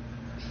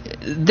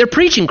 They're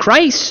preaching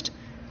Christ,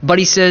 but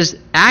he says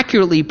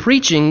accurately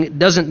preaching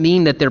doesn't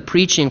mean that they're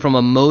preaching from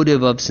a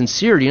motive of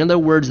sincerity. In other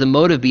words, the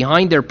motive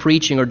behind their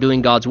preaching or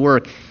doing God's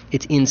work,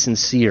 it's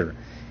insincere.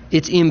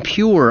 It's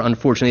impure,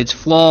 unfortunately. It's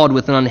flawed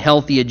with an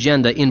unhealthy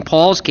agenda. In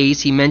Paul's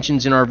case, he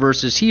mentions in our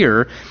verses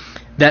here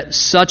that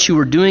such who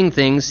were doing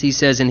things, he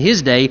says in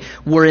his day,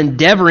 were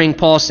endeavoring,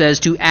 Paul says,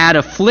 to add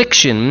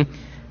affliction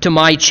to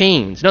my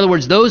chains. In other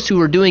words, those who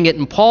were doing it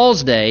in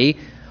Paul's day,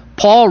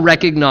 Paul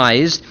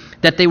recognized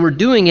that they were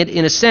doing it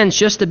in a sense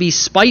just to be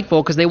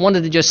spiteful because they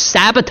wanted to just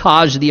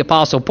sabotage the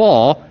Apostle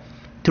Paul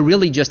to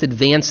really just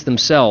advance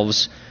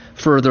themselves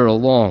further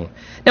along.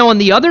 Now, on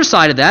the other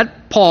side of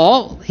that,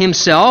 Paul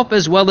himself,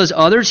 as well as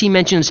others, he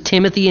mentions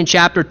Timothy in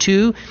chapter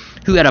 2,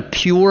 who had a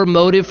pure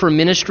motive for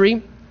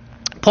ministry.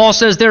 Paul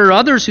says there are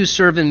others who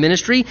serve in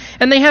ministry,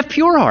 and they have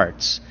pure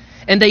hearts.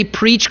 And they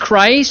preach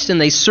Christ, and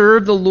they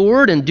serve the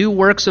Lord, and do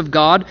works of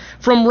God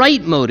from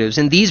right motives.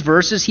 In these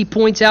verses, he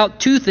points out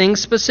two things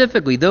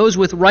specifically. Those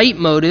with right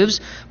motives,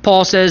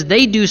 Paul says,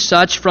 they do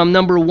such from,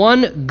 number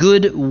one,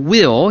 good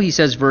will, he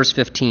says, verse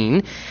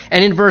 15.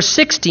 And in verse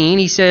 16,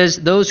 he says,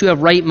 those who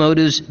have right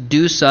motives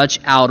do such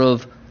out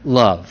of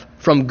love.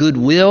 From good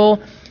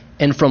will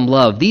and from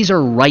love. These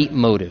are right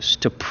motives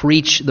to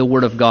preach the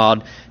Word of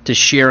God, to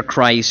share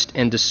Christ,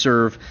 and to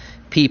serve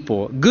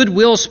people.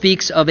 Goodwill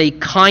speaks of a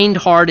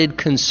kind-hearted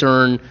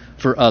concern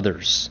for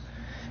others.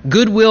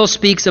 Goodwill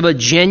speaks of a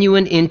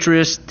genuine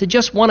interest to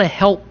just want to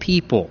help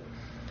people.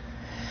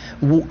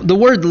 The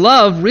word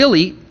love,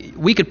 really,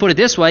 we could put it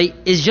this way,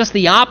 is just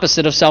the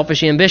opposite of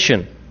selfish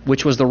ambition,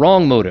 which was the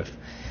wrong motive.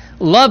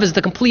 Love is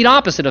the complete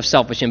opposite of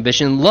selfish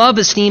ambition. Love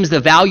esteems the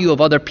value of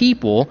other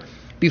people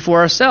before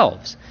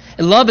ourselves.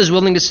 And love is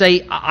willing to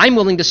say, I'm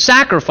willing to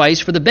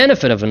sacrifice for the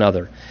benefit of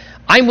another.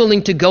 I'm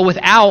willing to go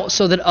without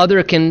so that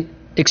other can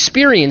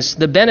experience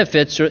the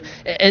benefits. And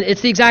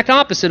it's the exact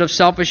opposite of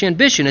selfish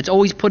ambition. It's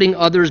always putting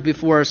others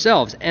before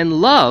ourselves. And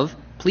love,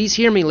 please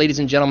hear me, ladies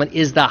and gentlemen,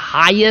 is the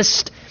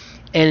highest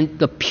and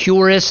the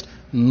purest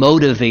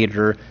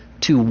motivator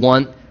to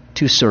want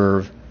to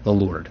serve the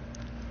Lord.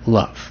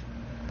 Love.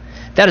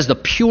 That is the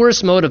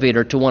purest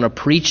motivator to want to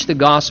preach the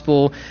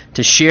gospel,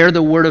 to share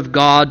the word of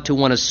God, to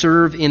want to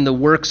serve in the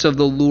works of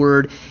the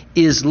Lord,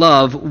 is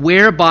love,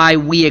 whereby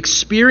we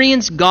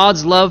experience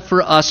God's love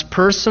for us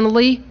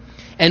personally,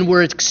 and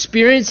we're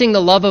experiencing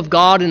the love of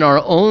God in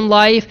our own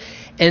life,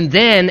 and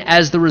then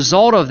as the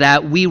result of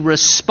that, we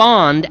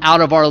respond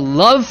out of our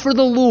love for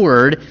the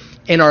Lord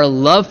and our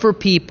love for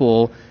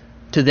people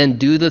to then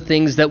do the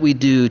things that we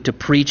do to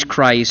preach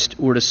Christ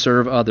or to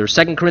serve others.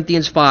 2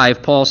 Corinthians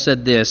 5, Paul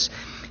said this.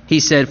 He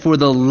said, for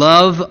the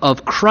love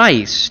of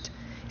Christ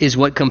is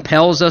what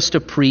compels us to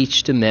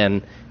preach to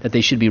men that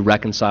they should be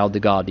reconciled to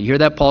God. Do you hear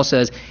that? Paul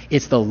says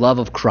it's the love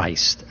of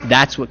Christ.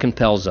 That's what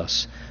compels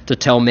us to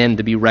tell men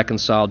to be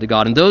reconciled to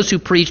God. And those who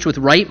preached with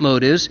right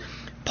motives,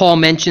 Paul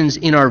mentions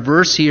in our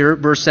verse here,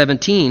 verse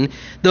 17,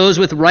 those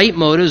with right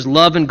motives,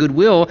 love and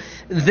goodwill,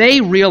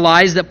 they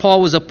realized that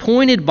Paul was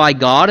appointed by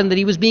God and that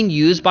he was being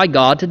used by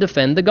God to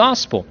defend the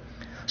gospel.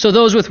 So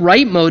those with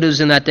right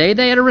motives in that day,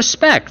 they had a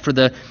respect for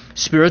the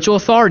spiritual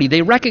authority.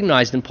 They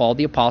recognized in Paul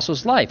the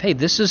apostle's life. Hey,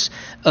 this is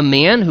a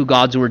man who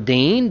God's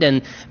ordained,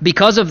 and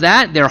because of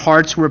that, their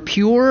hearts were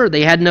pure.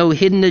 They had no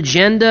hidden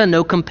agenda,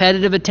 no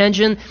competitive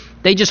attention.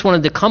 They just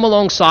wanted to come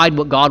alongside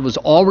what God was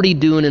already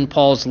doing in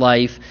Paul's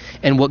life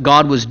and what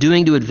God was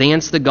doing to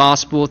advance the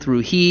gospel through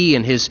he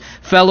and his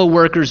fellow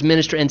workers'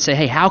 ministry, and say,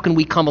 hey, how can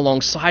we come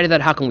alongside of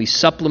that? How can we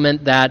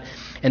supplement that?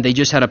 And they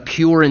just had a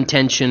pure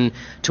intention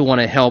to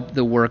want to help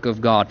the work of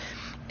God.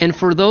 And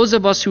for those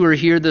of us who are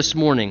here this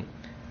morning,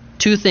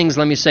 two things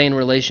let me say in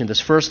relation to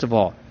this. First of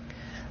all,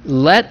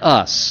 let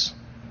us,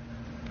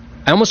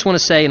 I almost want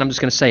to say, and I'm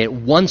just going to say it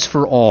once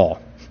for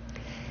all,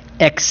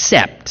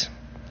 accept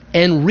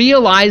and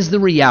realize the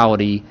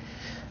reality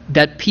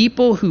that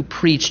people who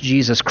preach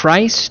Jesus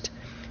Christ,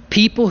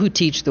 people who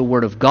teach the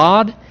Word of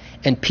God,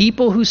 and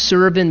people who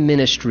serve in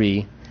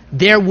ministry,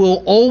 there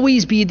will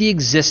always be the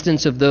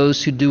existence of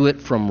those who do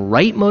it from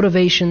right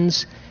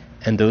motivations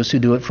and those who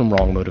do it from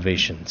wrong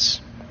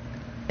motivations.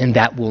 And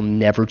that will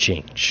never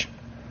change.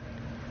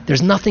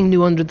 There's nothing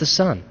new under the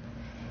sun.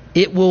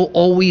 It will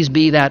always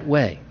be that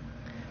way.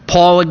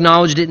 Paul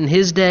acknowledged it in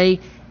his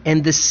day,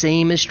 and the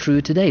same is true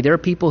today. There are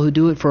people who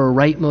do it for a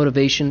right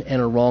motivation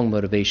and a wrong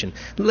motivation.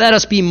 Let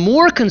us be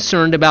more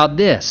concerned about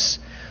this.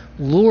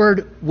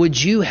 Lord,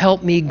 would you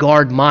help me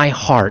guard my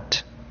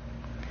heart,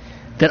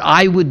 that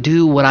I would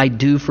do what I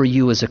do for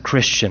you as a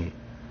Christian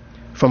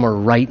from a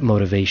right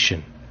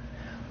motivation,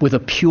 with a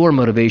pure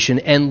motivation.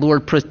 And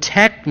Lord,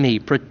 protect me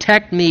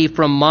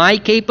from my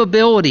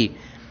capability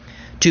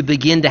to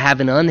begin to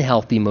have an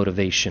unhealthy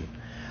motivation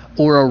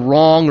or a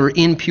wrong or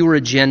impure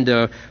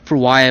agenda for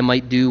why I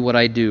might do what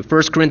I do.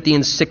 1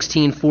 Corinthians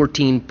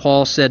 16:14,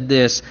 Paul said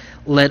this,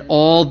 let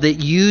all that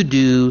you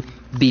do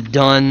be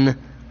done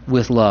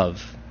with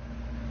love.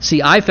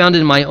 See, I found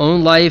in my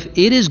own life,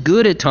 it is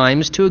good at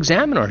times to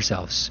examine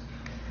ourselves.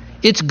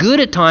 It's good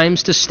at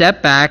times to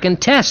step back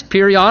and test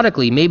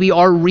periodically, maybe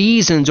our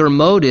reasons or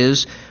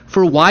motives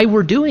for why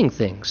we're doing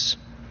things.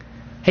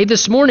 Hey,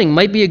 this morning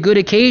might be a good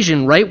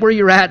occasion, right where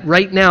you're at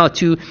right now,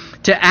 to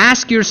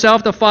ask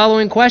yourself the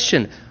following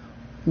question.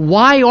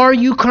 Why are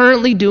you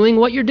currently doing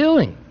what you're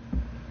doing?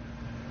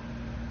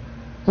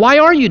 Why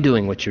are you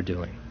doing what you're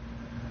doing?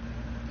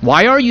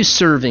 Why are you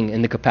serving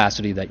in the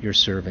capacity that you're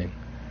serving?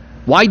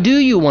 Why do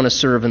you want to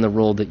serve in the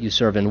role that you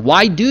serve in?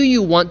 Why do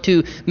you want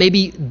to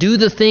maybe do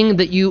the thing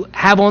that you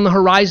have on the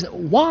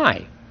horizon?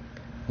 Why?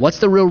 What's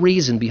the real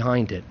reason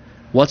behind it?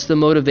 What's the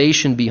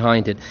motivation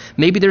behind it?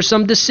 Maybe there's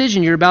some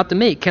decision you're about to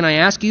make. Can I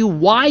ask you,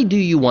 why do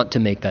you want to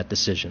make that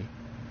decision?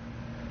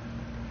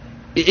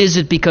 Is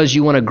it because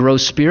you want to grow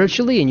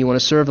spiritually and you want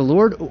to serve the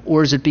Lord?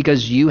 Or is it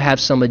because you have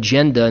some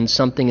agenda and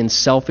something in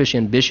selfish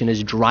ambition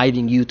is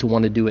driving you to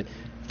want to do it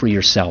for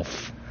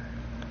yourself?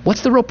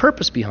 What's the real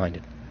purpose behind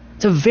it?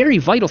 It's a very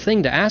vital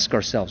thing to ask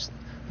ourselves.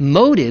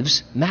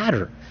 Motives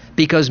matter,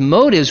 because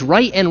motives,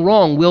 right and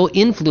wrong, will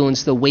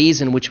influence the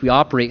ways in which we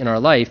operate in our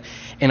life.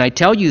 And I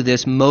tell you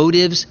this,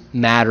 motives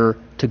matter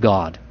to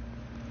God.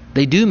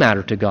 They do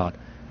matter to God.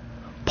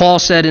 Paul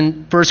said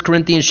in 1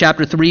 Corinthians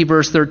chapter 3,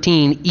 verse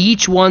 13,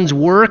 each one's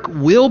work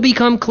will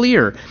become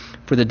clear,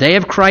 for the day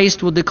of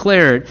Christ will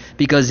declare it,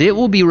 because it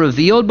will be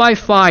revealed by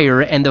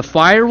fire, and the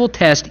fire will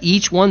test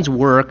each one's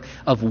work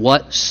of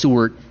what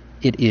sort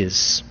it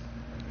is.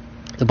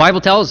 The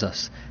Bible tells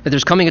us that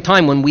there's coming a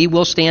time when we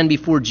will stand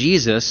before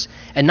Jesus,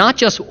 and not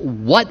just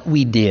what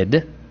we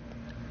did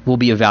will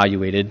be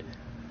evaluated,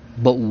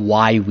 but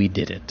why we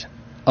did it,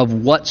 of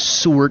what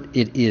sort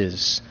it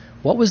is.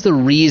 What was the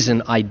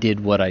reason I did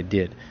what I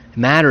did? It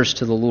matters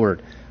to the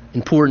Lord.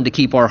 Important to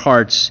keep our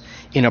hearts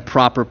in a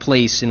proper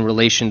place in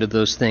relation to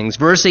those things.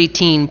 Verse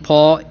 18,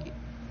 Paul,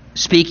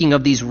 speaking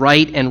of these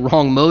right and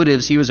wrong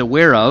motives he was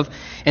aware of,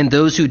 and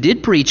those who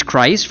did preach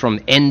Christ from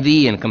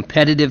envy and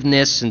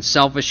competitiveness and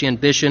selfish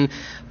ambition,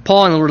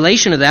 Paul, in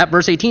relation to that,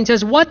 verse 18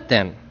 says, what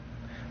then?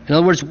 In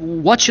other words,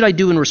 what should I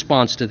do in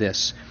response to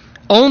this?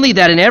 Only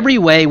that in every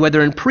way,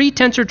 whether in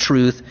pretense or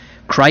truth,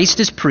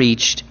 Christ is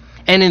preached,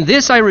 and in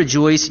this I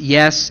rejoice,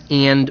 yes,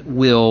 and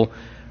will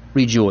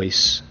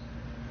rejoice.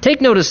 Take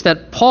notice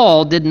that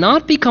Paul did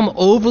not become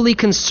overly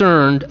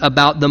concerned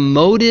about the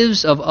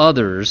motives of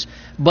others,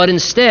 but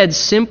instead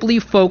simply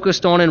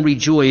focused on and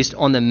rejoiced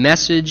on the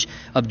message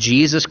of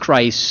Jesus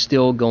Christ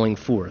still going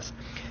forth.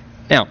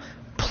 Now,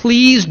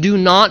 please do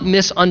not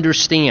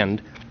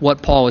misunderstand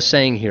what Paul is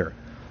saying here.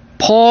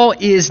 Paul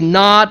is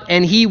not,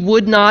 and he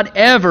would not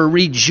ever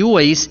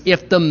rejoice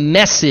if the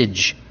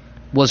message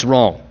was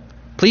wrong.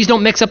 Please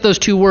don't mix up those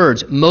two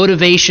words,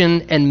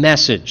 motivation and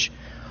message.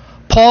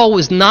 Paul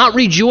was not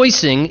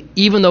rejoicing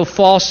even though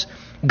false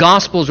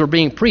gospels were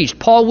being preached.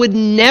 Paul would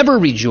never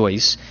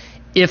rejoice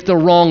if the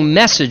wrong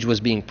message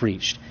was being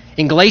preached.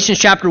 In Galatians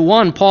chapter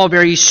 1, Paul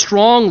very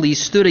strongly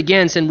stood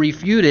against and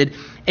refuted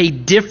a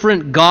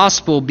different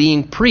gospel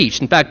being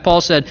preached. In fact,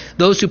 Paul said,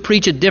 those who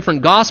preach a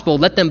different gospel,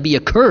 let them be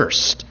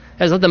accursed.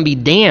 Let them be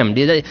damned.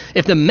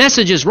 If the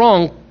message is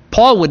wrong,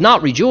 Paul would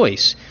not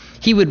rejoice.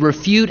 he would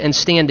refute and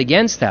stand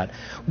against that.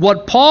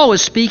 What Paul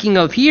is speaking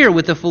of here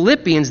with the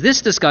Philippians,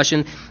 this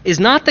discussion, is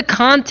not the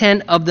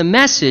content of the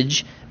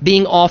message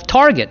being off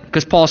target,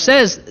 because Paul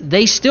says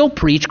they still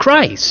preach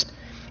Christ.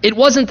 It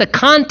wasn't the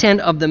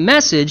content of the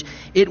message,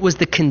 it was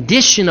the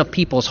condition of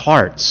people's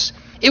hearts.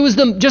 It was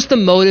just the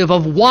motive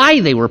of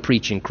why they were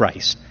preaching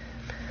Christ.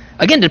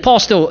 Again, did Paul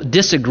still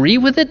disagree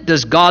with it?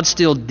 Does God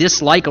still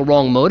dislike a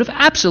wrong motive?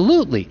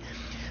 Absolutely.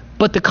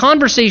 But the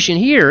conversation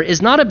here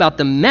is not about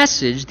the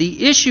message.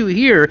 The issue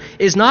here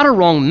is not a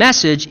wrong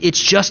message, it's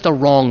just a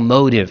wrong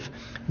motive.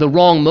 The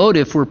wrong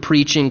motive for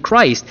preaching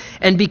Christ.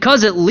 And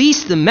because at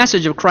least the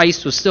message of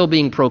Christ was still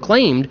being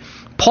proclaimed,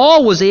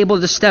 Paul was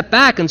able to step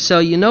back and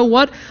say, you know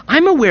what?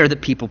 I'm aware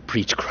that people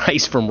preach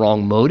Christ from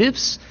wrong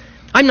motives.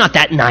 I'm not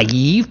that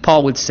naive,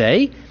 Paul would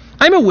say.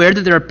 I'm aware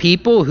that there are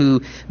people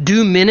who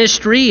do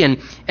ministry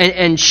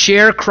and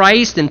share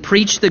Christ and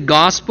preach the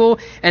gospel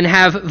and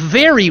have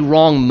very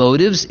wrong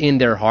motives in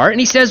their heart. And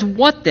he says,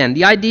 what then?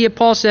 The idea,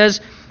 Paul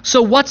says,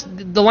 so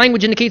the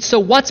language indicates, so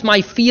what's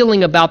my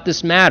feeling about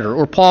this matter?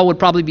 Or Paul would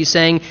probably be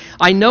saying,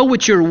 I know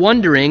what you're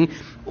wondering.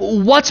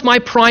 What's my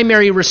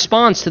primary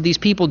response to these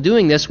people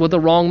doing this with a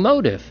wrong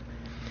motive?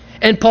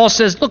 And Paul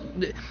says, look,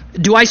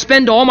 do I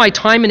spend all my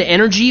time and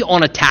energy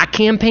on attack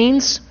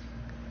campaigns?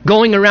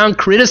 Going around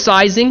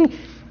criticizing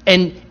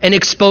and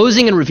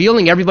exposing and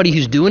revealing everybody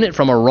who's doing it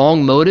from a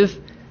wrong motive?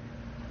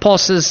 Paul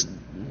says,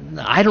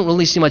 I don't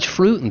really see much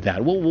fruit in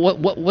that.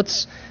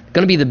 What's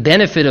going to be the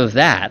benefit of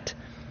that?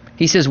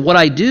 He says, what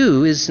I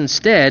do is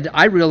instead,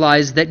 I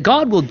realize that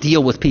God will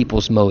deal with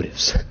people's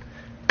motives.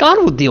 God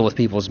will deal with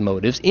people's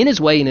motives in his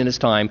way and in his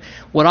time.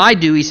 What I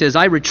do, he says,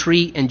 I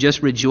retreat and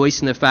just rejoice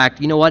in the fact,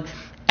 you know what?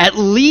 At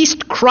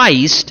least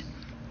Christ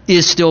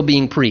is still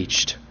being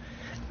preached.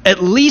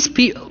 At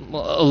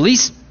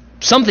least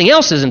something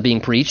else isn't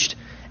being preached.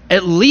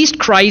 At least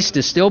Christ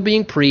is still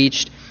being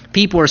preached.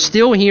 People are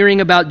still hearing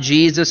about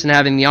Jesus and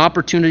having the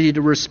opportunity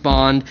to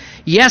respond.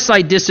 Yes,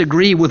 I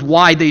disagree with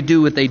why they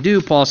do what they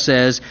do, Paul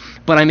says,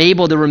 but I'm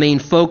able to remain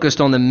focused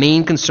on the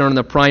main concern,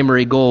 the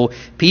primary goal.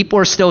 People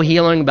are still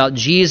hearing about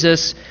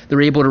Jesus.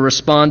 They're able to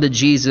respond to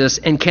Jesus.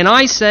 And can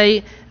I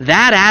say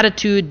that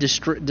attitude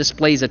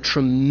displays a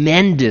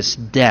tremendous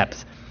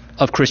depth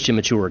of Christian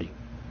maturity?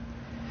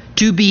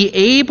 To be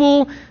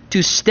able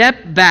to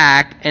step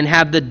back and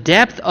have the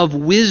depth of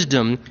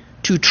wisdom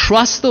to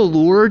trust the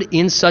Lord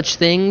in such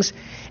things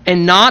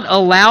and not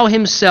allow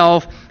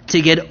himself to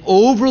get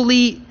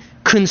overly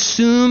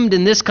consumed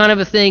in this kind of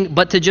a thing,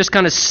 but to just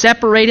kind of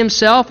separate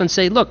himself and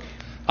say, look,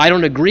 I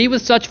don't agree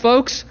with such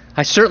folks.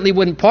 I certainly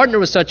wouldn't partner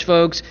with such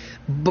folks.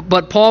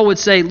 But Paul would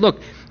say,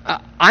 look,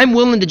 I'm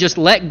willing to just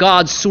let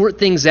God sort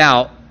things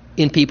out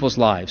in people's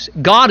lives.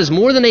 God is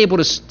more than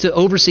able to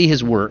oversee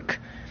his work.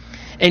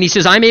 And he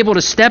says, I'm able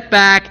to step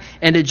back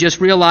and to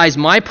just realize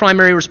my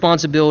primary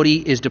responsibility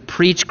is to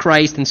preach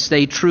Christ and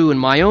stay true in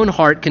my own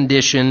heart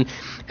condition.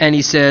 And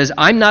he says,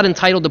 I'm not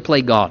entitled to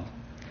play God.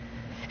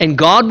 And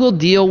God will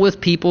deal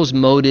with people's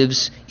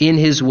motives in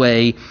his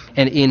way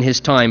and in his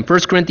time. 1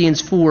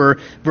 Corinthians 4,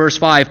 verse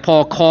 5,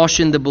 Paul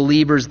cautioned the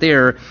believers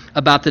there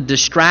about the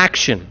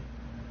distraction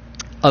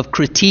of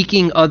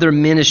critiquing other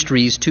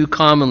ministries too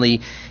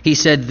commonly. He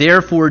said,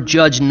 therefore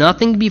judge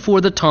nothing before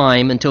the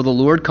time until the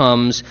Lord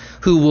comes,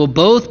 who will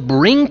both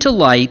bring to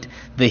light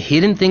the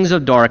hidden things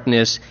of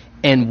darkness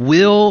and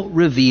will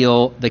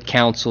reveal the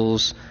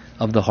counsels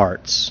of the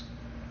hearts.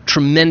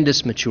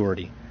 Tremendous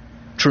maturity,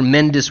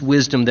 tremendous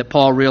wisdom that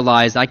Paul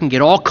realized. I can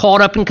get all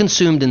caught up and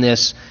consumed in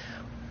this,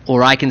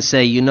 or I can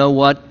say, you know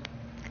what?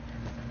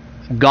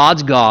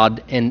 God's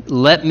God, and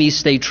let me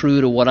stay true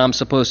to what I'm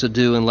supposed to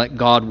do and let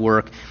God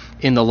work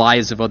in the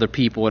lives of other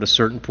people at a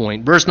certain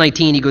point. Verse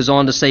 19, he goes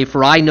on to say,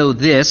 for I know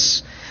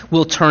this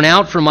will turn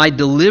out for my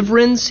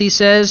deliverance, he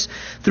says,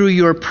 through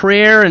your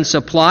prayer and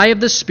supply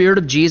of the Spirit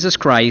of Jesus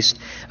Christ,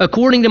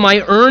 according to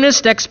my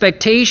earnest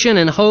expectation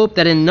and hope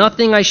that in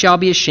nothing I shall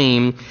be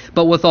ashamed,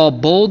 but with all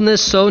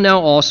boldness so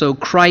now also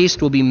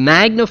Christ will be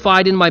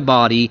magnified in my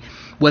body,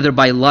 whether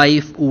by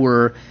life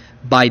or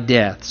by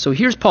death. So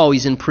here's Paul,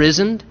 he's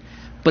imprisoned,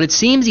 but it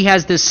seems he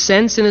has this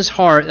sense in his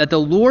heart that the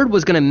Lord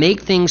was going to make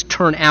things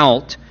turn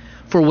out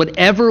for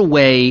whatever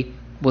way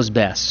was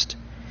best.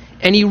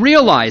 And he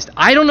realized,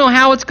 I don't know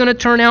how it's going to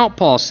turn out,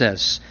 Paul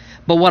says,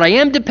 but what I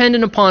am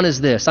dependent upon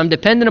is this. I'm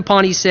dependent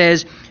upon, he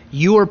says,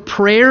 your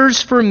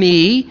prayers for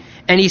me,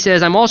 and he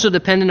says, I'm also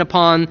dependent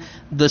upon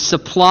the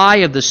supply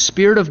of the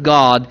Spirit of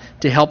God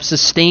to help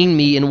sustain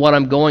me in what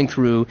I'm going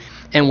through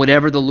and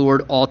whatever the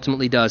Lord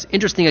ultimately does.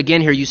 Interesting,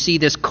 again, here you see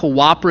this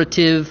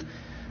cooperative,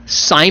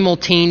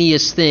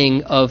 simultaneous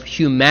thing of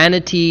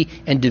humanity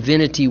and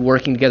divinity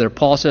working together.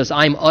 Paul says,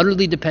 I'm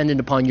utterly dependent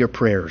upon your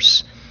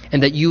prayers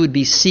and that you would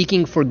be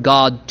seeking for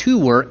God to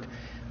work.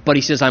 But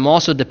he says, I'm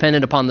also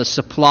dependent upon the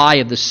supply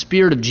of the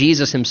Spirit of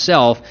Jesus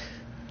himself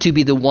to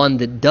be the one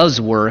that does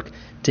work,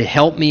 to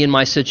help me in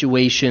my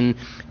situation,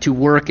 to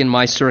work in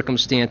my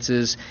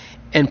circumstances.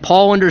 And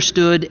Paul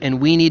understood,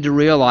 and we need to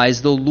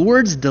realize, the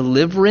Lord's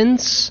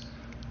deliverance,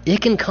 it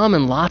can come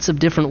in lots of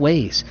different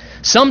ways.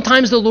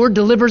 Sometimes the Lord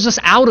delivers us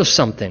out of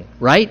something,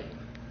 right?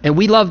 And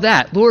we love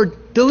that.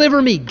 Lord,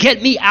 deliver me.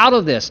 Get me out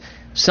of this.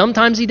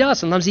 Sometimes he does.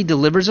 Sometimes he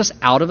delivers us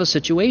out of a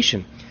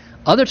situation.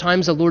 Other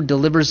times the Lord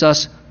delivers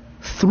us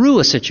through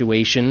a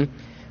situation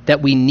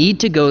that we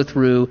need to go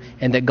through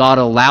and that God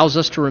allows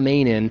us to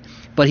remain in,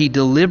 but he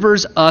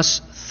delivers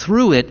us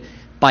through it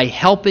by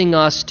helping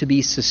us to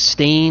be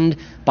sustained,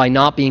 by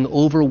not being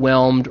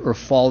overwhelmed or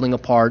falling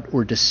apart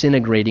or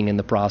disintegrating in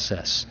the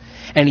process.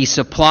 And he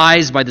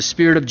supplies, by the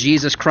Spirit of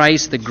Jesus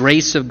Christ, the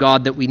grace of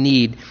God that we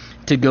need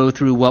to go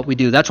through what we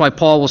do. That's why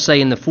Paul will say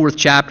in the 4th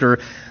chapter,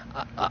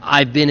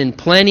 I've been in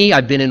plenty,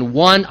 I've been in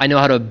want, I know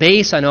how to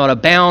abase, I know how to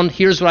abound.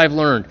 Here's what I've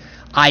learned.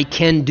 I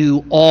can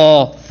do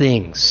all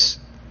things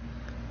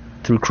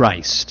through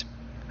Christ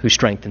who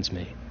strengthens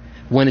me.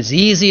 When it's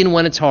easy and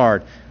when it's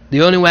hard,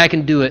 the only way I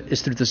can do it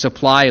is through the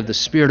supply of the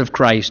Spirit of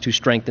Christ who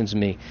strengthens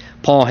me.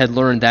 Paul had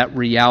learned that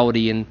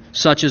reality, and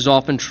such is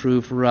often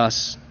true for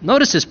us.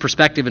 Notice his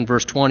perspective in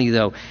verse 20,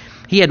 though.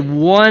 He had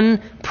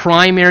one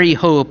primary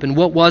hope, and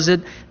what was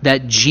it?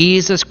 That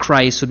Jesus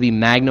Christ would be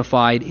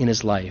magnified in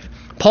his life.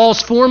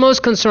 Paul's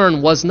foremost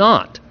concern was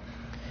not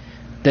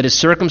that his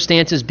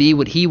circumstances be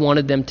what he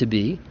wanted them to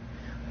be.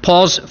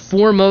 Paul's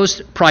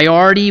foremost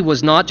priority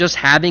was not just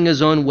having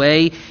his own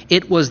way.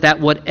 It was that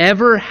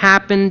whatever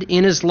happened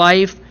in his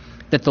life,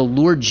 that the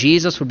Lord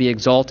Jesus would be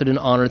exalted and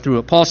honored through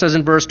it. Paul says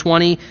in verse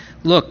 20,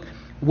 look,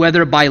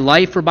 whether by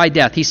life or by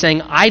death. He's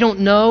saying, I don't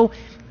know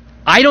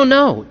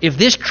if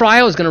this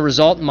trial is going to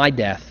result in my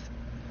death.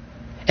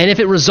 And if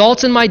it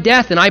results in my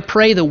death, then I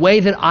pray the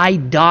way that I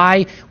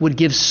die would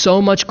give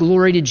so much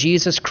glory to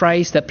Jesus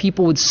Christ, that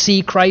people would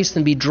see Christ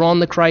and be drawn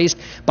to Christ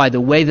by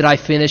the way that I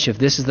finish, if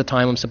this is the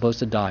time I'm supposed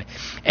to die.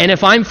 And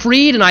if I'm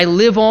freed and I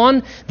live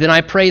on, then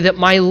I pray that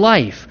my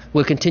life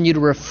will continue to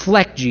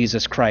reflect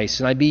Jesus Christ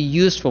and I'd be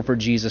useful for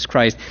Jesus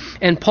Christ.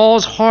 And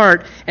Paul's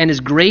heart and his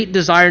great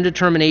desire and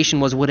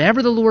determination was,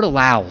 whatever the Lord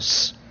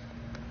allows,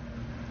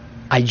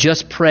 I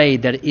just pray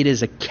that it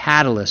is a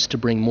catalyst to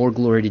bring more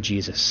glory to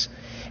Jesus,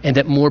 and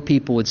that more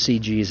people would see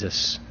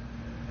Jesus.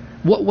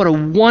 What a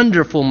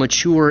wonderful,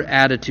 mature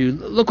attitude.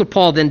 Look what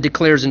Paul then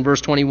declares in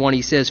verse 21.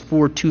 He says,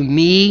 for to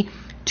me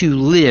to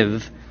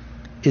live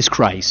is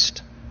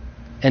Christ,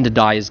 and to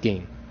die is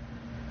gain.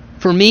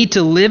 For me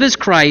to live is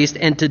Christ,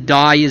 and to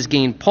die is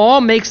gain.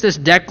 Paul makes this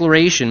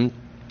declaration,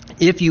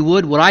 if you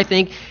would, what I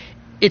think,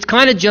 it's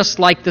kind of just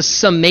like the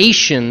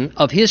summation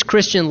of his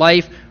Christian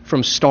life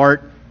from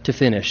start to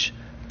finish.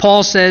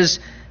 Paul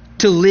says,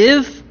 to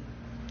live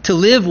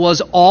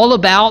was all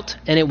about,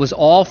 and it was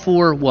all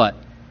for what?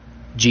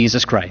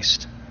 Jesus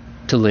Christ.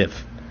 To live.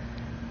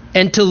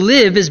 And to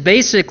live is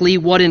basically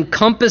what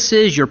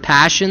encompasses your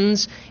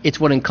passions. It's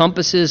what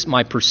encompasses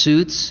my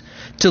pursuits.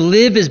 To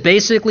live is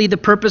basically the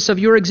purpose of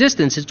your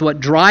existence. It's what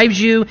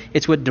drives you.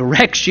 It's what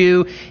directs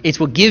you. It's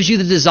what gives you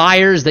the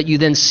desires that you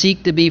then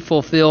seek to be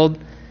fulfilled.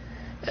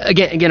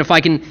 Again, if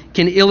I can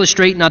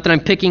illustrate, not that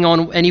I'm picking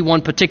on any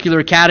one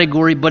particular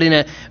category, but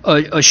in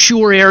a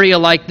sure area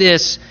like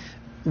this,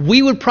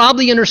 we would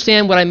probably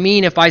understand what I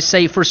mean if I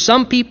say, for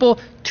some people,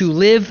 to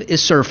live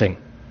is surfing.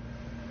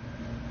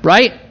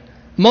 Right?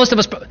 Most of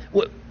us, to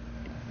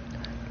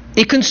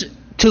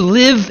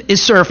live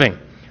is surfing.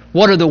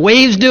 What are the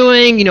waves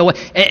doing?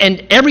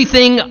 And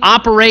everything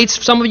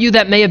operates. Some of you,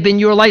 that may have been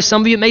your life.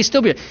 Some of you, it may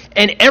still be.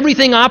 And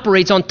everything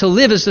operates on to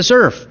live is to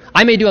surf.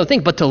 I may do other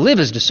things, but to live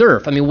is to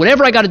surf. I mean,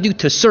 whatever I got to do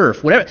to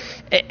surf, whatever.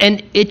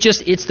 And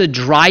it's the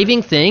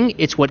driving thing.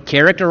 It's what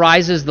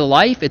characterizes the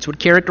life. It's what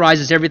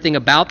characterizes everything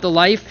about the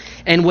life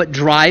and what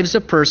drives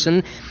a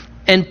person.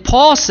 And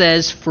Paul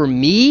says, for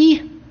me,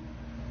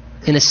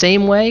 in the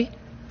same way,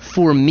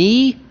 for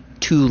me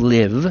to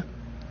live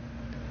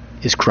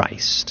is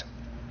Christ.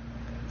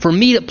 For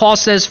me, Paul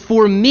says,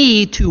 for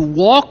me to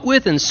walk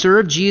with and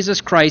serve Jesus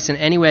Christ in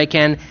any way I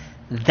can,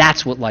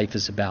 that's what life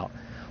is about.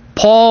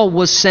 Paul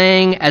was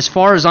saying, as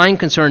far as I'm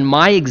concerned,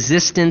 my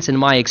existence and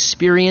my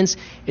experience,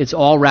 it's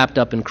all wrapped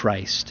up in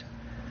Christ.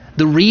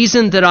 The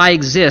reason that I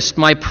exist,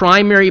 my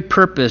primary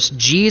purpose,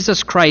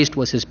 Jesus Christ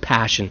was his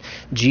passion.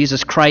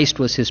 Jesus Christ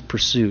was his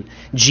pursuit.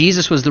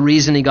 Jesus was the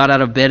reason he got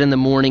out of bed in the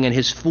morning, and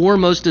his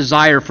foremost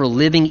desire for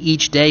living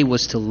each day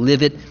was to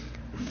live it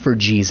for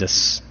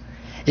Jesus.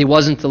 It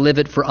wasn't to live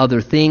it for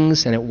other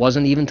things, and it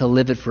wasn't even to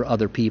live it for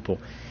other people.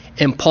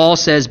 And Paul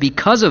says,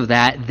 because of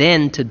that,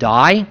 then to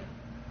die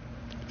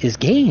is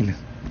gain.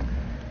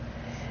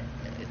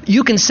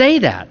 You can say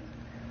that.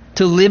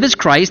 To live is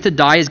Christ, to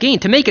die is gain.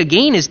 To make a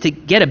gain is to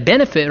get a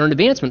benefit or an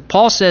advancement.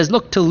 Paul says,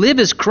 look, to live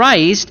is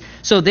Christ,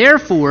 so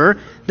therefore,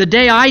 the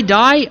day I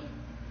die,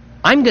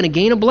 I'm going to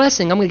gain a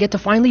blessing. I'm going to get to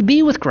finally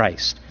be with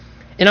Christ.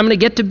 And I'm going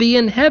to get to be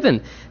in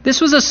heaven.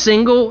 This was a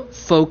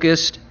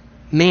single-focused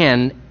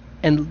man.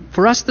 And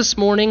for us this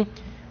morning,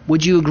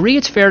 would you agree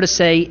it's fair to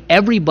say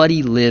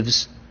everybody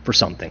lives for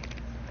something?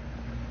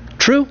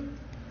 True?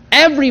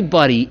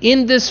 Everybody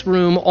in this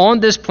room, on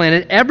this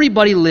planet,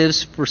 everybody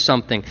lives for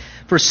something.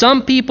 For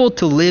some people,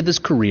 to live is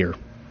career.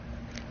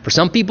 For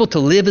some people, to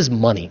live is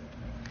money.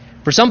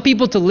 For some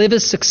people, to live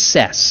is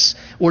success,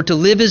 or to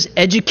live is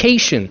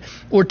education,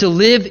 or to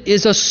live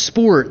is a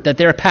sport that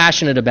they're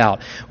passionate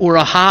about, or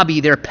a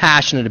hobby they're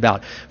passionate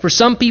about. For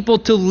some people,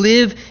 to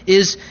live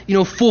is,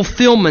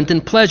 fulfillment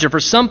and pleasure. For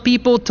some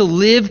people, to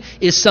live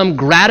is some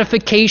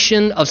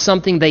gratification of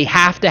something they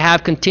have to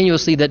have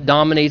continuously that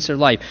dominates their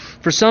life.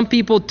 For some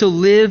people, to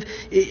live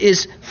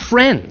is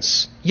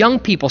friends. Young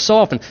people, so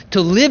often,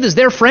 to live is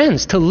their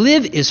friends. To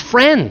live is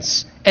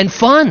friends and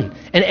fun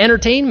and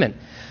entertainment.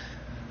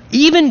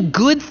 Even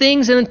good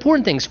things and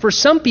important things. For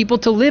some people,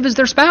 to live is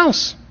their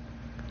spouse.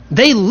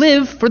 They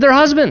live for their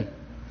husband,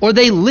 or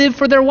they live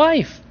for their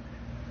wife.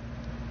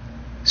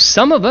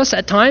 Some of us,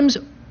 at times,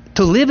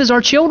 to live is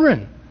our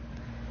children.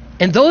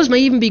 And those may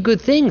even be good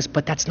things,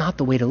 but that's not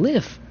the way to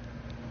live.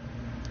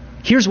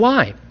 Here's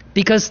why.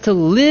 Because to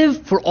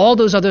live for all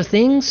those other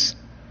things,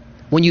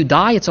 when you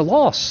die, it's a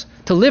loss.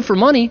 To live for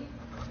money,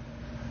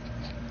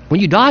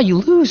 when you die, you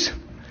lose.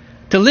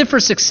 To live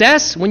for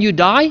success, when you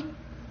die,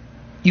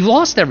 you've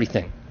lost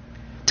everything.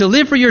 To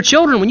live for your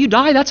children, when you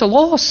die, that's a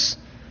loss.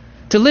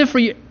 To live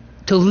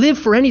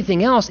for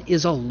anything else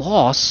is a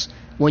loss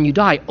when you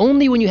die.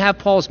 Only when you have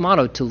Paul's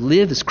motto, to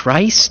live is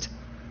Christ,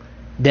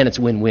 then it's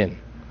win-win.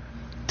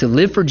 To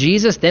live for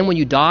Jesus, then when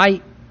you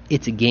die,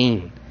 it's a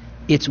gain.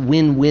 It's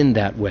win-win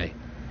that way.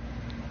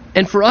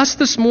 And for us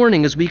this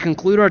morning, as we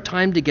conclude our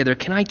time together,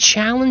 can I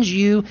challenge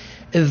you,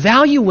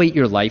 evaluate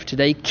your life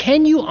today.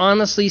 Can you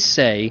honestly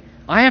say,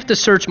 I have to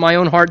search my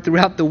own heart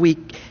throughout the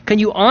week. Can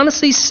you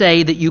honestly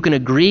say that you can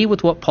agree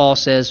with what Paul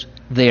says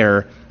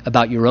there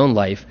about your own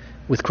life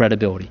with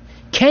credibility?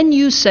 Can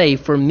you say,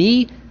 for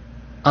me,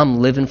 I'm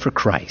living for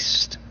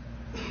Christ?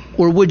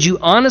 Or would you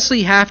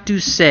honestly have to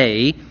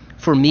say,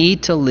 for me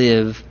to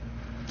live,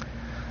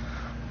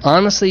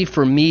 honestly,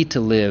 for me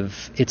to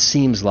live, it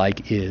seems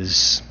like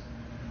is,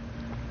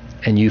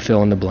 and you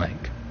fill in the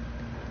blank.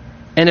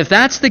 And if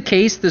that's the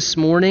case this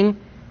morning,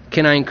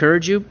 can I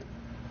encourage you?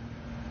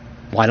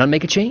 Why not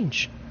make a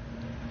change?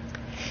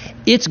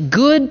 It's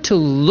good to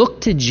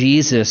look to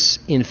Jesus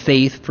in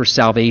faith for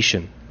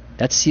salvation.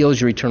 That seals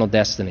your eternal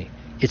destiny.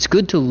 It's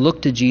good to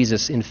look to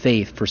Jesus in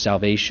faith for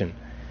salvation.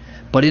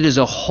 But it is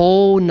a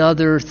whole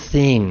nother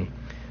thing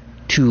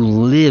to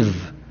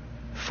live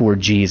for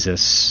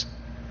Jesus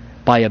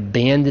by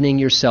abandoning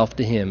yourself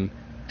to Him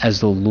as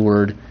the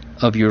Lord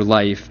of your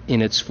life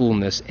in its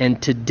fullness.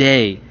 And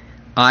today,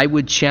 I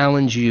would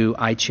challenge you,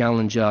 I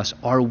challenge us,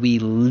 are we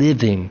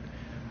living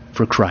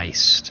for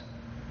Christ?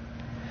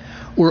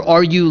 Or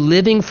are you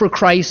living for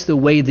Christ the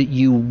way that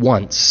you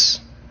once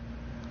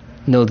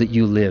know that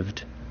you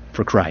lived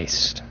for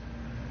Christ?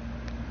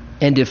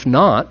 And if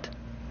not,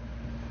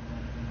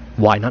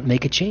 why not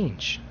make a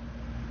change?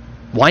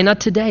 Why not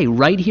today,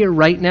 right here,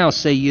 right now,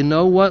 say, you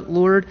know what,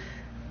 Lord?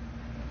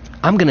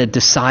 I'm going to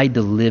decide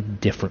to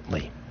live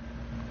differently.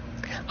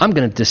 I'm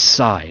going to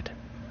decide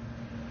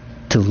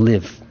to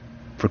live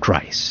for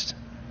Christ.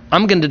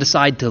 I'm going to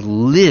decide to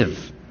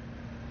live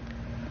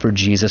for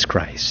Jesus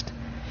Christ.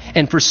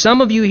 And for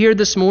some of you here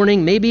this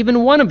morning, maybe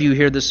even one of you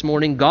here this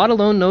morning, God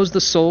alone knows the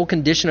soul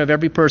condition of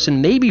every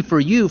person. Maybe for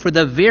you, for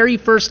the very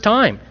first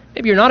time,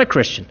 maybe you're not a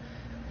Christian.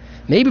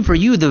 Maybe for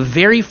you, the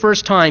very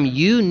first time,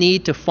 you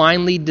need to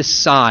finally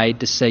decide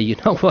to say, you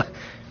know what?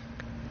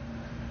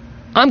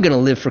 I'm going to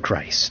live for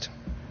Christ.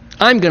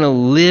 I'm going to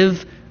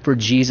live for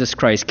Jesus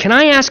Christ. Can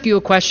I ask you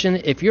a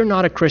question? If you're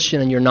not a Christian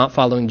and you're not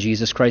following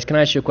Jesus Christ, can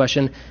I ask you a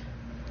question?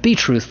 Be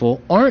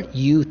truthful. Aren't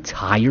you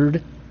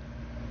tired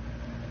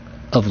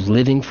of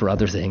living for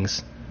other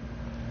things?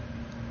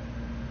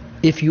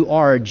 If you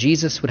are,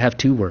 Jesus would have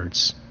two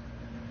words.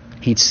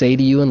 He'd say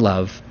to you in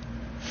love,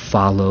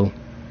 follow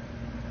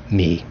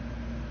me.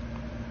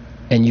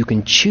 And you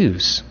can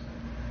choose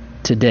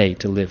today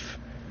to live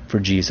for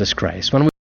Jesus Christ. When we